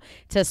people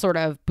to sort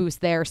of boost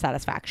their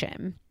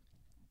satisfaction.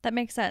 That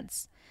makes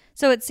sense.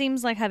 So it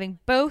seems like having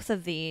both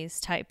of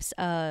these types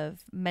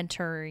of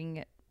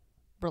mentoring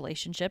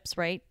relationships,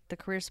 right? The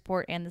career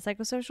support and the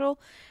psychosocial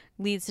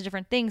leads to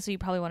different things. So you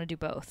probably want to do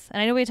both.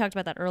 And I know we talked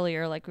about that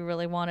earlier. Like we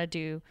really want to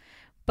do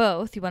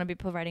both. You want to be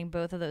providing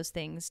both of those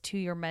things to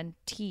your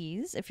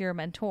mentees if you're a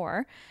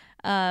mentor.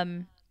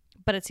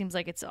 But it seems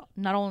like it's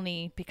not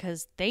only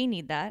because they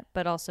need that,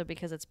 but also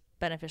because it's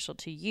beneficial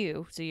to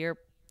you. So you're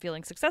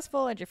feeling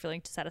successful and you're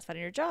feeling satisfied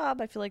in your job.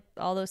 I feel like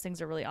all those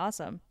things are really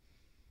awesome.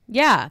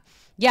 Yeah.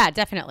 Yeah,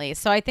 definitely.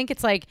 So I think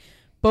it's like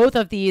both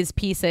of these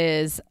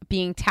pieces,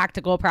 being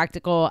tactical,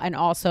 practical, and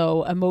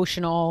also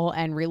emotional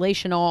and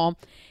relational,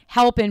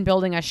 help in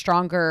building a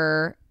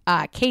stronger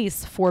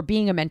case for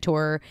being a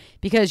mentor,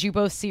 because you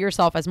both see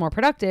yourself as more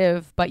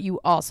productive, but you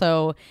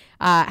also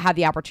have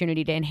the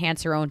opportunity to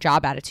enhance your own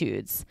job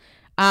attitudes.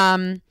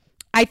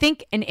 I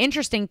think an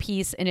interesting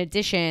piece in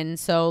addition,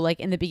 so like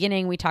in the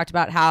beginning, we talked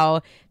about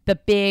how the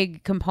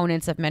big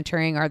components of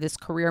mentoring are this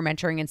career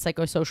mentoring and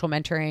psychosocial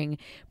mentoring.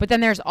 But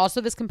then there's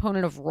also this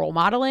component of role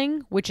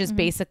modeling, which is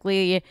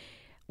basically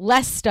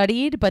less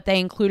studied, but they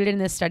included in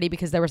this study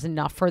because there was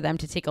enough for them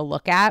to take a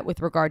look at with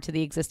regard to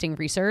the existing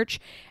research.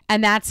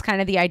 And that's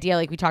kind of the idea,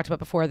 like we talked about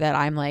before, that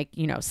I'm like,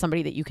 you know,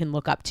 somebody that you can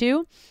look up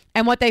to.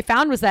 And what they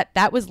found was that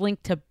that was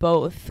linked to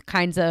both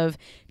kinds of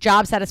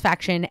job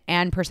satisfaction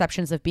and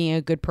perceptions of being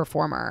a good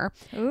performer.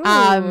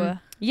 Ooh.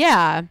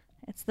 Yeah.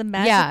 It's the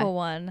magical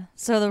one.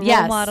 So the role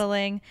Yes.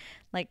 modeling,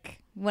 like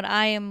when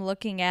I am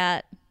looking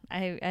at,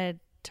 I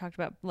talked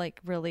about like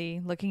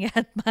really looking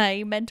at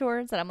my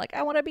mentors and I'm like,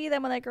 I want to be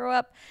them when I grow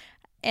up.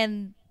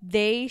 And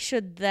they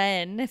should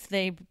then, if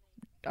they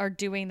are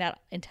doing that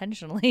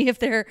intentionally, if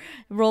they're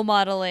role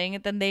modeling,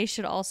 then they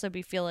should also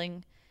be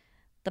feeling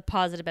the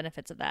positive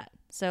benefits of that.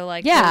 So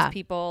like Yeah. those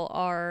people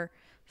are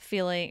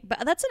feeling,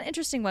 but that's an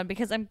interesting one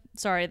because I'm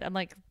sorry, I'm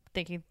like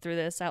thinking through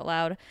this out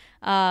loud.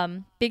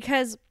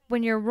 Because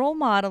when you're role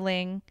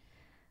modeling,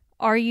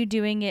 are you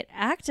doing it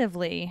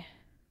actively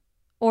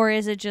or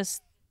is it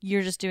just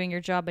you're just doing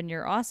your job and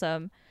you're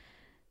awesome?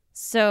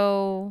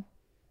 So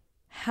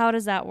how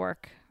does that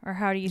work? Or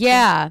how do you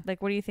think,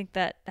 like, what do you think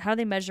that, how are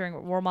they measuring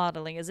role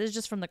modeling? Is it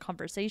just from the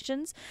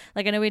conversations?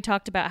 Like, I know we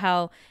talked about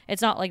how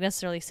it's not like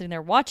necessarily sitting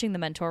there watching the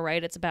mentor,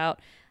 right? It's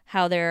about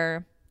how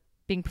they're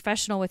being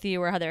professional with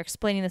you or how they're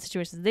explaining the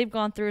situations they've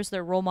gone through. So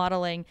they're role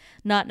modeling,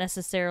 not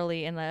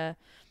necessarily in a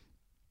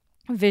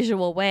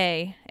visual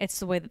way. It's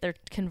the way that they're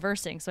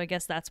conversing. So I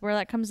guess that's where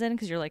that comes in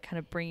because you're like kind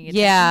of bringing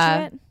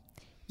attention to it.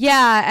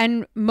 Yeah,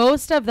 and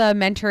most of the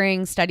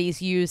mentoring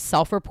studies use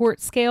self-report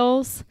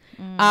scales.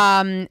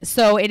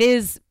 So it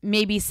is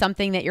maybe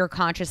something that you're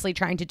consciously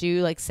trying to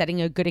do, like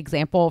setting a good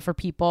example for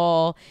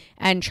people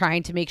and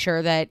trying to make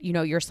sure that, you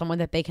know, you're someone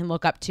that they can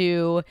look up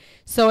to.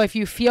 So if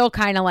you feel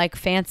kind of like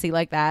fancy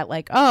like that,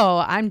 like,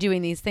 oh, I'm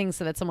doing these things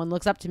so that someone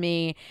looks up to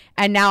me,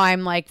 and now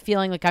I'm like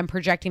feeling like I'm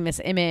projecting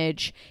this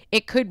image,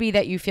 it could be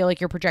that you feel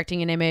like you're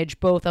projecting an image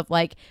both of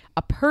like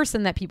a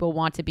person that people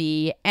want to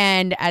be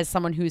and as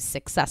someone who's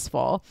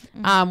successful,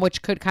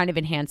 which could kind of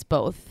enhance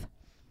both.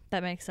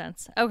 That makes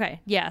sense.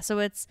 Okay. Yeah. So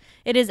it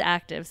is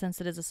active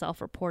since it is a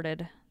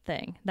self-reported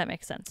thing. That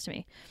makes sense to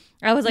me.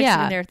 I was like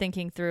sitting there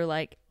thinking through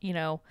like, you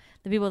know,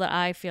 the people that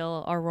I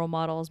feel are role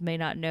models may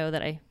not know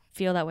that I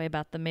feel that way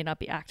about them, may not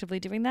be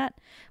actively doing that.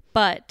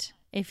 But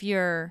if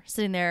you're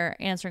sitting there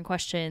answering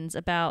questions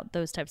about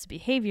those types of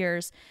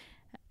behaviors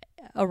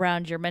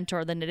around your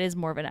mentor, then it is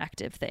more of an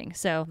active thing.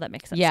 So that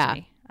makes sense to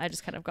me. I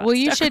just kind of got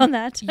stuck on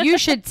that. you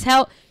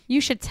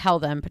should tell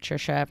them,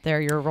 Patricia, if they're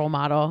your role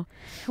model.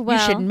 Well,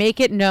 you should make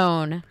it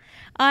known.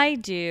 I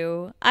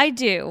do.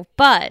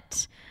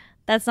 But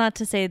that's not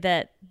to say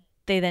that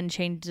they then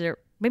change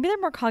maybe they're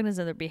more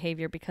cognizant of their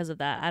behavior because of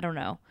that. I don't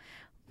know.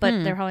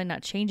 But they're probably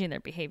not changing their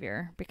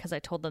behavior because I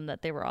told them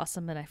that they were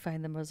awesome and I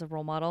find them as a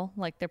role model.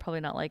 Like they're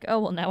probably not like, oh,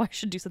 well, now I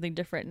should do something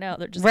different. No,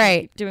 they're just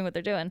keep doing what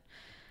they're doing.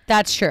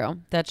 That's true.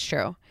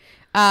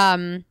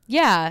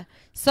 Yeah.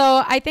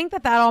 So I think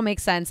that all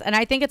makes sense. And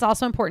I think it's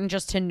also important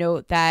just to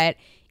note that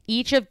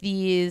each of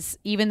these,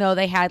 even though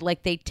they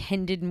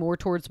tended more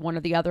towards one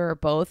or the other or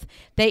both,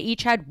 they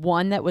each had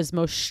one that was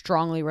most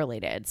strongly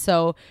related.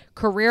 So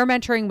career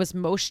mentoring was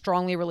most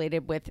strongly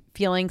related with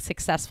feeling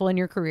successful in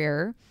your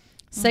career.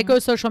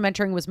 Psychosocial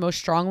mentoring was most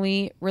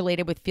strongly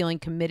related with feeling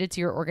committed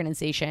to your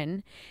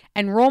organization.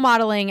 And role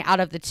modeling out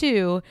of the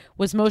two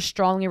was most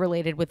strongly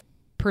related with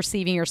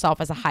perceiving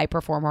yourself as a high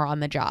performer on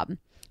the job.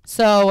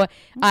 So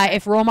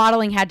if role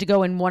modeling had to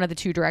go in one of the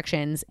two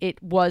directions,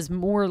 it was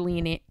more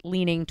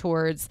leaning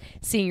towards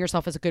seeing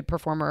yourself as a good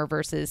performer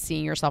versus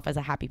seeing yourself as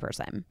a happy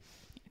person.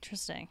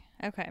 Interesting.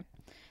 Okay.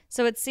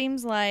 So it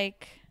seems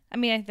like, I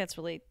mean, I think that's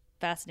really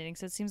fascinating.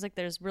 So it seems like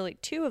there's really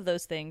two of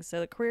those things.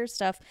 So the career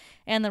stuff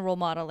and the role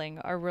modeling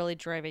are really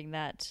driving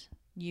that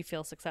you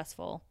feel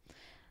successful.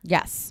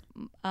 Yes.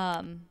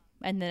 And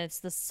then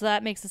so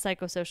that makes the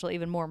psychosocial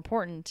even more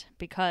important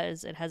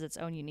because it has its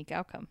own unique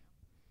outcome.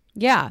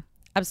 Yeah,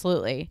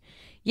 absolutely.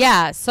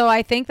 Yeah. So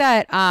I think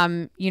that,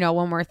 you know,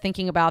 when we're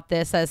thinking about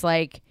this as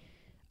like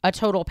a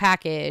total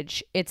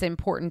package, it's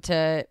important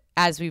to,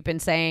 as we've been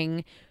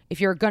saying,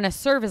 if you're going to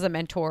serve as a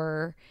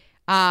mentor,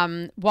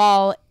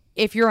 while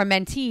if you're a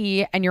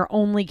mentee and you're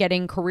only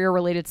getting career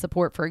related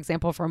support, for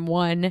example, from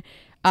one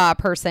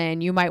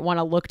person, you might want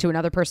to look to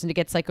another person to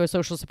get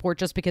psychosocial support,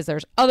 just because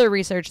there's other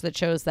research that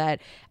shows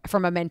that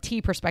from a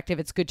mentee perspective,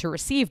 it's good to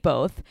receive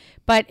both.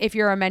 But if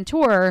you're a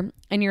mentor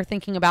and you're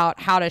thinking about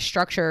how to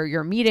structure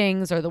your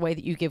meetings or the way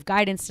that you give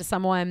guidance to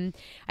someone,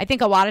 I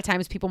think a lot of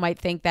times people might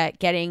think that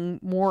getting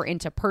more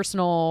into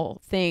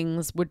personal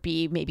things would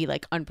be maybe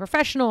like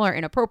unprofessional or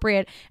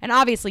inappropriate. And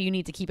obviously you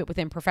need to keep it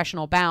within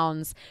professional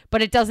bounds,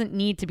 but it doesn't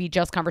need to be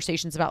just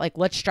conversations about like,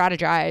 let's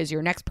strategize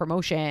your next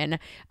promotion.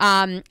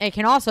 It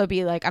can also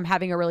be like, I'm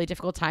having a really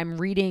difficult time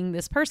reading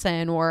this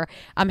person, or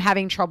I'm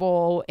having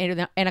trouble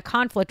in a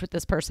conflict with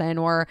this person,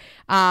 or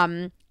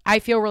I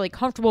feel really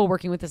comfortable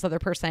working with this other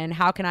person.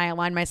 How can I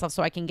align myself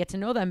so I can get to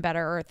know them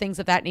better, or things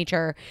of that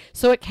nature?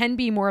 So it can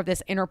be more of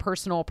this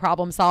interpersonal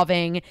problem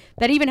solving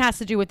that even has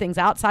to do with things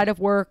outside of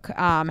work.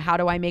 How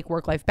do I make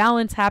work-life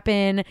balance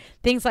happen?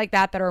 Things like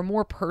that are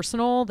more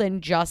personal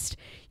than just,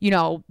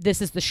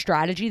 this is the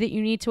strategy that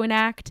you need to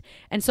enact.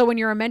 And so when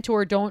you're a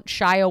mentor, don't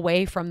shy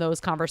away from those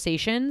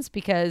conversations,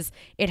 because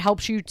it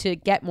helps you to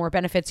get more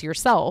benefits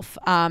yourself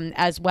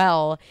as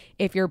well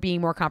if you're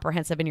being more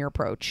comprehensive in your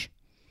approach.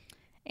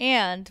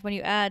 And when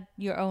you add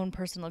your own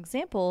personal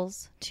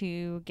examples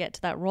to get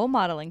to that role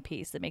modeling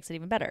piece, that makes it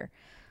even better.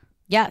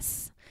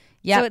 Yes.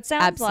 Yeah. So it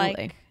sounds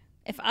absolutely. like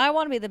if I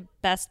want to be the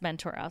best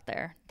mentor out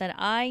there, then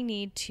I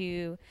need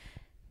to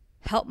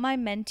help my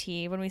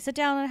mentee. When we sit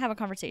down and have a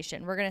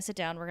conversation, we're going to sit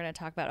down, we're going to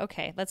talk about,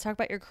 okay, let's talk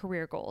about your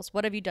career goals.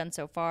 What have you done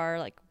so far?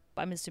 Like,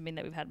 I'm assuming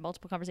that we've had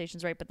multiple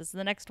conversations, right? But this is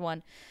the next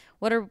one.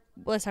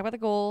 Let's talk about the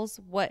goals.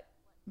 What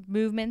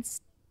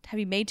movements have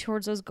you made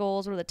towards those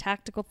goals? What are the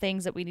tactical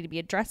things that we need to be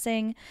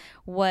addressing?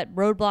 What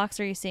roadblocks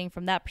are you seeing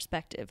from that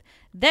perspective?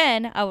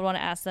 Then I would want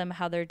to ask them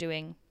how they're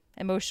doing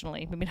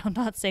emotionally. Maybe I'll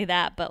not say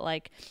that, but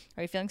like,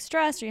 are you feeling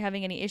stressed? Are you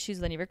having any issues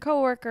with any of your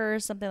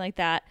coworkers? Something like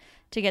that,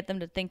 to get them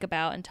to think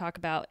about and talk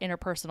about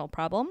interpersonal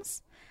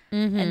problems.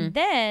 Mm-hmm. And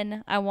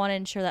then I want to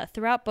ensure that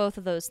throughout both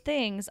of those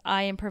things,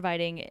 I am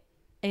providing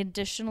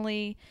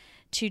additionally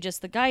to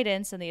just the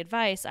guidance and the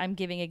advice, I'm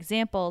giving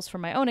examples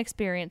from my own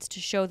experience to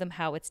show them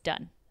how it's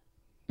done.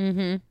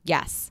 Mm-hmm.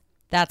 Yes,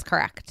 that's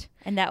correct.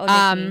 And that would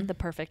make me the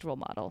perfect role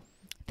model.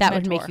 That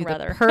would make you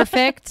the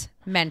perfect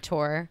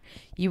mentor.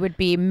 You would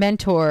be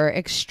mentor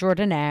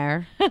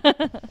extraordinaire.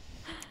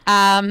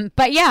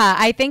 But yeah,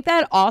 I think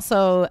that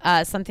also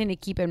something to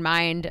keep in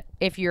mind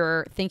if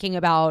you're thinking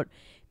about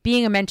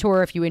being a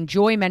mentor, if you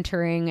enjoy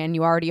mentoring and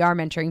you already are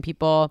mentoring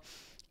people,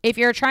 if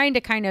you're trying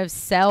to kind of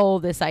sell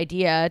this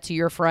idea to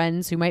your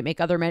friends who might make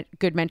other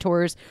good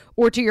mentors,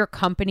 or to your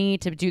company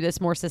to do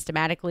this more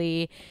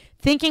systematically,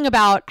 thinking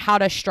about how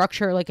to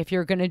structure, like if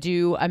you're going to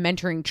do a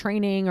mentoring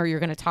training or you're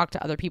going to talk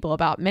to other people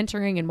about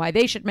mentoring and why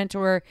they should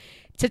mentor,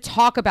 to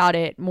talk about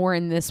it more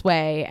in this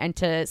way and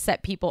to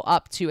set people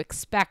up to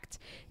expect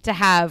to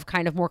have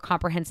kind of more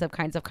comprehensive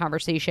kinds of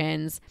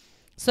conversations,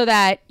 so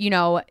that,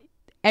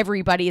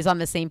 everybody is on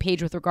the same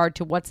page with regard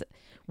to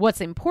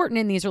what's important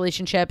in these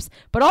relationships,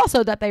 but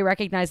also that they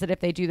recognize that if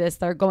they do this,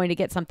 they're going to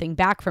get something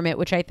back from it,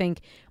 which I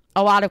think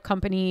a lot of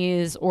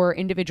companies or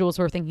individuals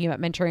who are thinking about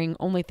mentoring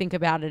only think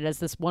about it as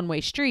this one-way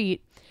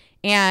street.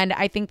 And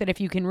I think that if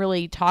you can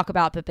really talk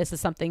about that this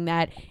is something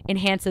that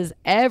enhances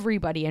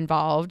everybody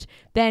involved,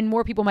 then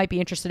more people might be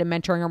interested in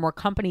mentoring, or more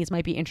companies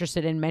might be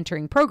interested in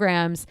mentoring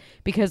programs,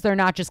 because they're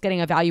not just getting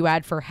a value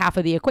add for half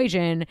of the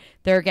equation,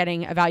 they're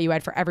getting a value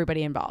add for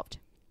everybody involved.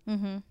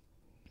 Mm-hmm.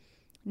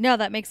 No,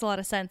 that makes a lot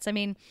of sense. I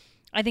mean,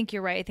 I think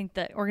you're right. I think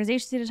that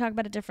organizations need to talk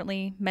about it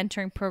differently.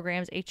 Mentoring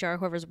programs, HR,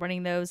 whoever's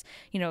running those,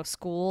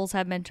 schools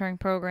have mentoring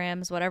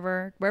programs,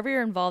 wherever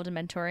you're involved in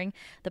mentoring,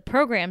 the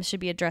programs should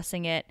be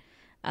addressing it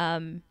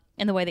in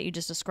the way that you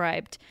just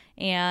described.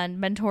 And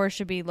mentors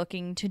should be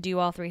looking to do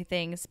all three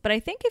things. But I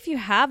think if you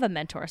have a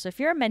mentor, so if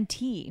you're a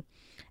mentee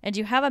and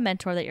you have a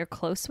mentor that you're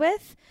close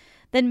with,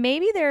 then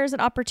maybe there's an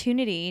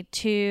opportunity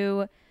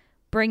to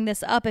bring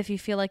this up if you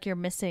feel like you're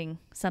missing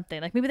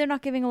something. Like maybe they're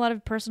not giving a lot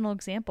of personal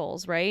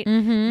examples, right?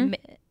 Mm-hmm.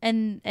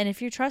 And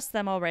if you trust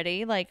them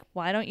already, like,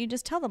 why don't you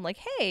just tell them, like,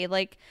 hey,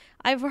 like,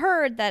 I've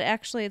heard that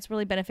actually it's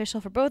really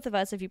beneficial for both of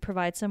us if you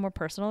provide some more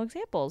personal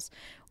examples.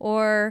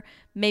 Or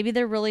maybe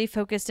they're really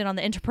focused in on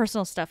the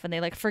interpersonal stuff and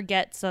they like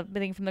forget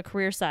something from the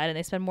career side and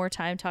they spend more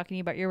time talking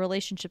about your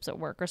relationships at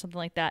work or something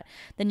like that.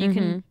 Then you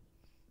can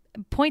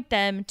point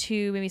them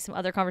to maybe some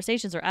other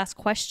conversations, or ask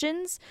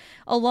questions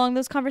along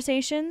those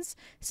conversations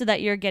so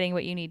that you're getting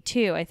what you need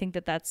too. I think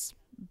that that's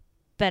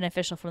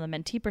beneficial from the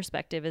mentee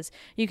perspective, is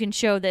you can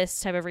show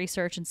this type of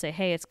research and say,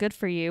 hey, it's good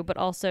for you, but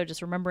also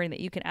just remembering that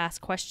you can ask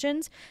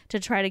questions to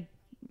try to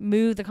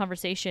move the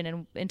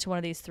conversation into one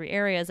of these three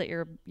areas that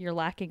you're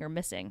lacking or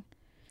missing.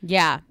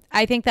 Yeah,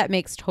 I think that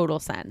makes total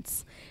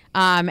sense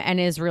and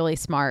is really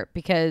smart,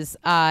 because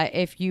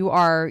if you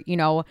are,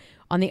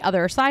 on the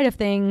other side of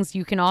things,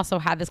 you can also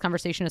have this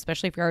conversation,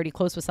 especially if you're already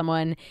close with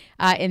someone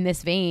in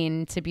this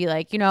vein, to be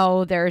like,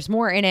 there's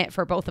more in it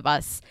for both of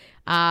us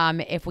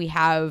if we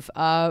have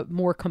a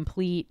more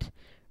complete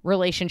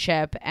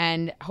relationship.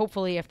 And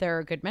hopefully if they're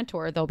a good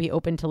mentor, they'll be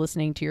open to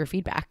listening to your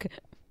feedback.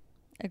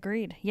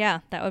 Agreed. Yeah,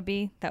 that would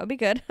be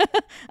good.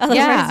 Otherwise,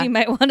 Yeah. you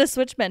might want to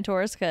switch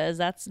mentors because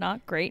that's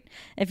not great.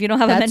 If you don't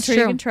have a That's mentor you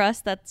true. can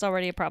trust, that's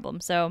already a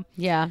problem. So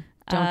Yeah.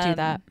 Don't do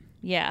that.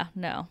 Yeah,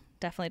 no,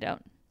 definitely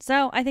don't.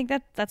 So I think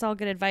that's all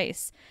good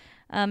advice.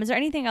 Is there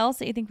anything else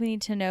that you think we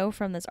need to know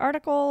from this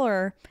article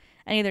or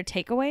any other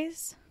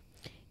takeaways?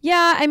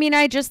 Yeah, I mean,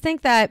 I just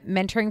think that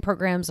mentoring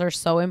programs are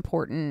so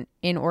important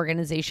in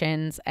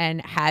organizations,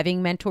 and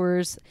having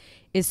mentors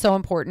is so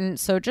important.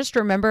 So just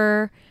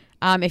remember,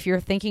 if you're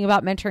thinking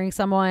about mentoring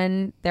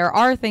someone, there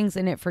are things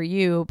in it for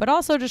you, but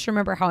also just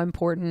remember how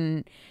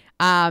important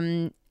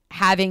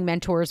having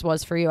mentors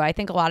was for you. I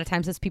think a lot of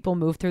times as people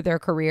move through their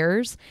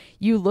careers,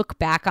 you look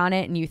back on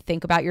it and you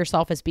think about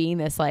yourself as being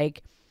this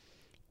like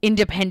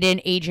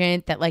independent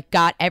agent that like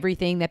got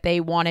everything that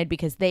they wanted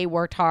because they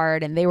worked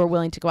hard and they were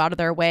willing to go out of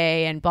their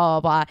way and blah,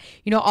 blah, blah,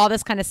 you know, all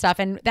this kind of stuff.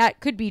 And that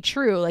could be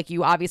true. Like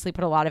you obviously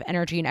put a lot of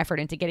energy and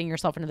effort into getting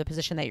yourself into the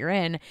position that you're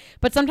in,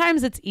 but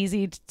sometimes it's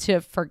easy to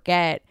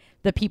forget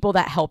the people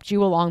that helped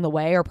you along the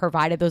way or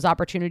provided those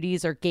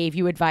opportunities or gave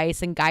you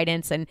advice and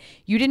guidance. And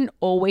you didn't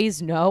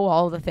always know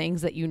all the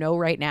things that you know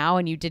right now.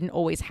 And you didn't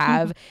always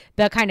have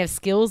the kind of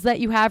skills that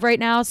you have right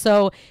now.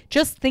 So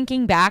just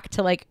thinking back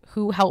to like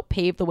who helped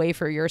pave the way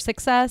for your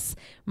success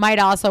might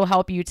also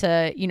help you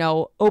to, you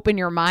know, open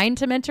your mind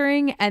to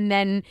mentoring. And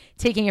then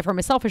taking it from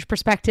a selfish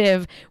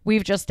perspective,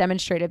 we've just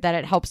demonstrated that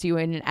it helps you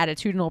in an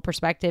attitudinal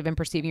perspective and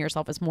perceiving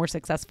yourself as more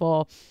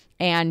successful,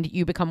 and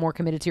you become more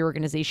committed to your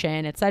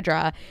organization,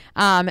 etc.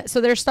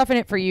 So there's stuff in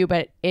it for you,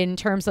 but in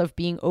terms of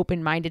being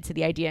open-minded to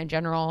the idea in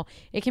general,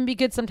 it can be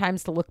good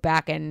sometimes to look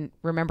back and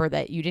remember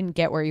that you didn't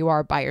get where you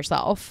are by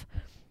yourself.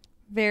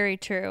 Very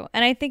true.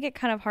 And I think it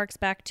kind of harks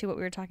back to what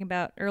we were talking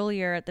about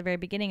earlier at the very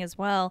beginning as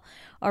well,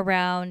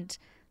 around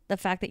the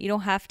fact that you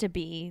don't have to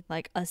be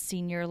like a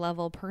senior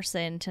level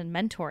person to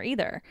mentor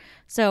either.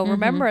 So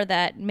remember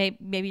that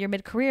maybe you're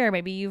mid-career,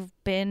 maybe you've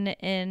been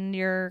in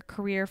your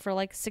career for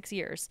like 6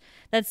 years.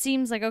 That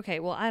seems like,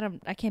 okay, well,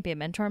 I can't be a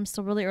mentor. I'm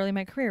still really early in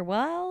my career.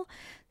 Well,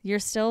 you're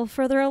still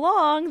further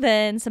along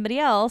than somebody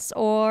else.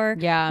 Or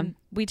Yeah.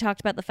 we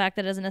talked about the fact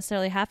that it doesn't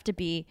necessarily have to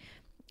be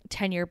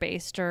tenure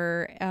based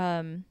or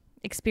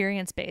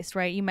experience based,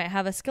 right? You might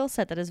have a skill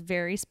set that is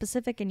very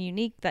specific and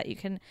unique that you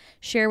can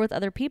share with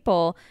other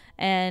people.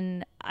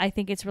 And I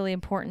think it's really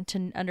important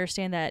to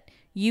understand that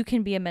you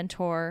can be a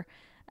mentor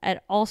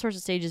at all sorts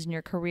of stages in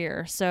your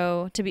career.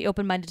 So to be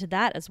open-minded to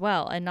that as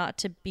well, and not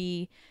to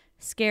be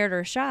scared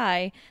or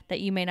shy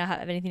that you may not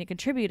have anything to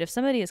contribute. If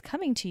somebody is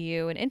coming to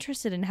you and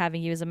interested in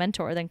having you as a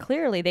mentor, then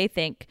clearly they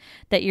think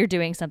that you're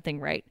doing something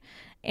right.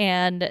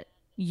 And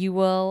you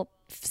will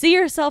see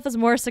yourself as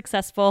more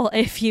successful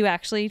if you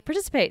actually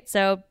participate.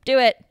 So do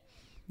it.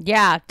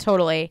 Yeah,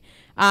 totally.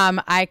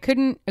 I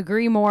couldn't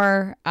agree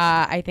more.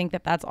 I think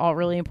that that's all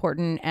really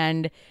important.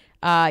 And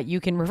you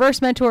can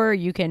reverse mentor.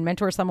 You can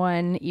mentor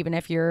someone, even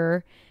if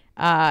you're,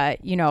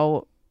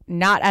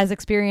 not as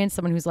experienced,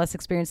 someone who's less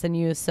experienced than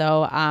you.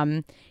 So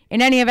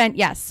in any event,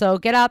 yes. So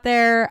get out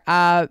there,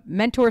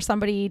 mentor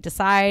somebody,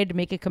 decide,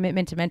 make a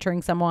commitment to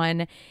mentoring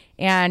someone,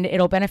 and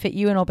it'll benefit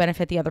you and it'll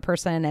benefit the other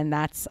person. And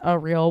that's a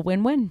real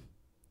win-win.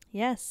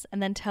 Yes,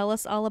 and then tell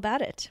us all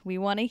about it. We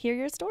want to hear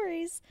your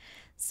stories.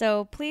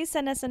 So please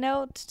send us a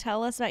note.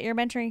 Tell us about your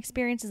mentoring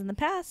experiences in the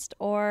past,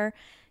 or,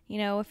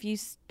 if you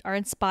are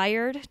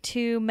inspired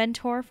to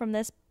mentor from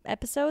this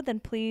episode, then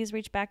please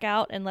reach back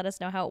out and let us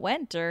know how it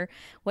went or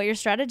what your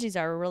strategies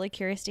are. We're really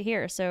curious to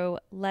hear. So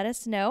let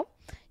us know.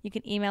 You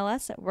can email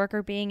us at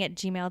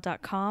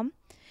workerbeing@gmail.com.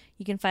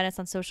 You can find us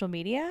on social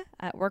media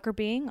at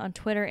WorkerBeing on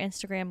Twitter,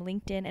 Instagram,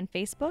 LinkedIn, and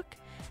Facebook.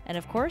 And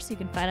of course, you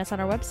can find us on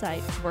our website,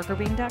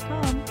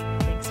 workerbeing.com.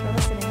 Thanks for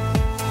listening.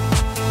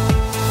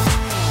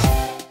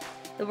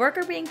 The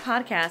Worker Being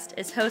podcast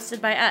is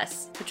hosted by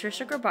us,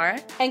 Patricia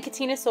Grabara and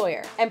Katina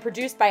Sawyer, and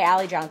produced by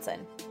Allie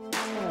Johnson.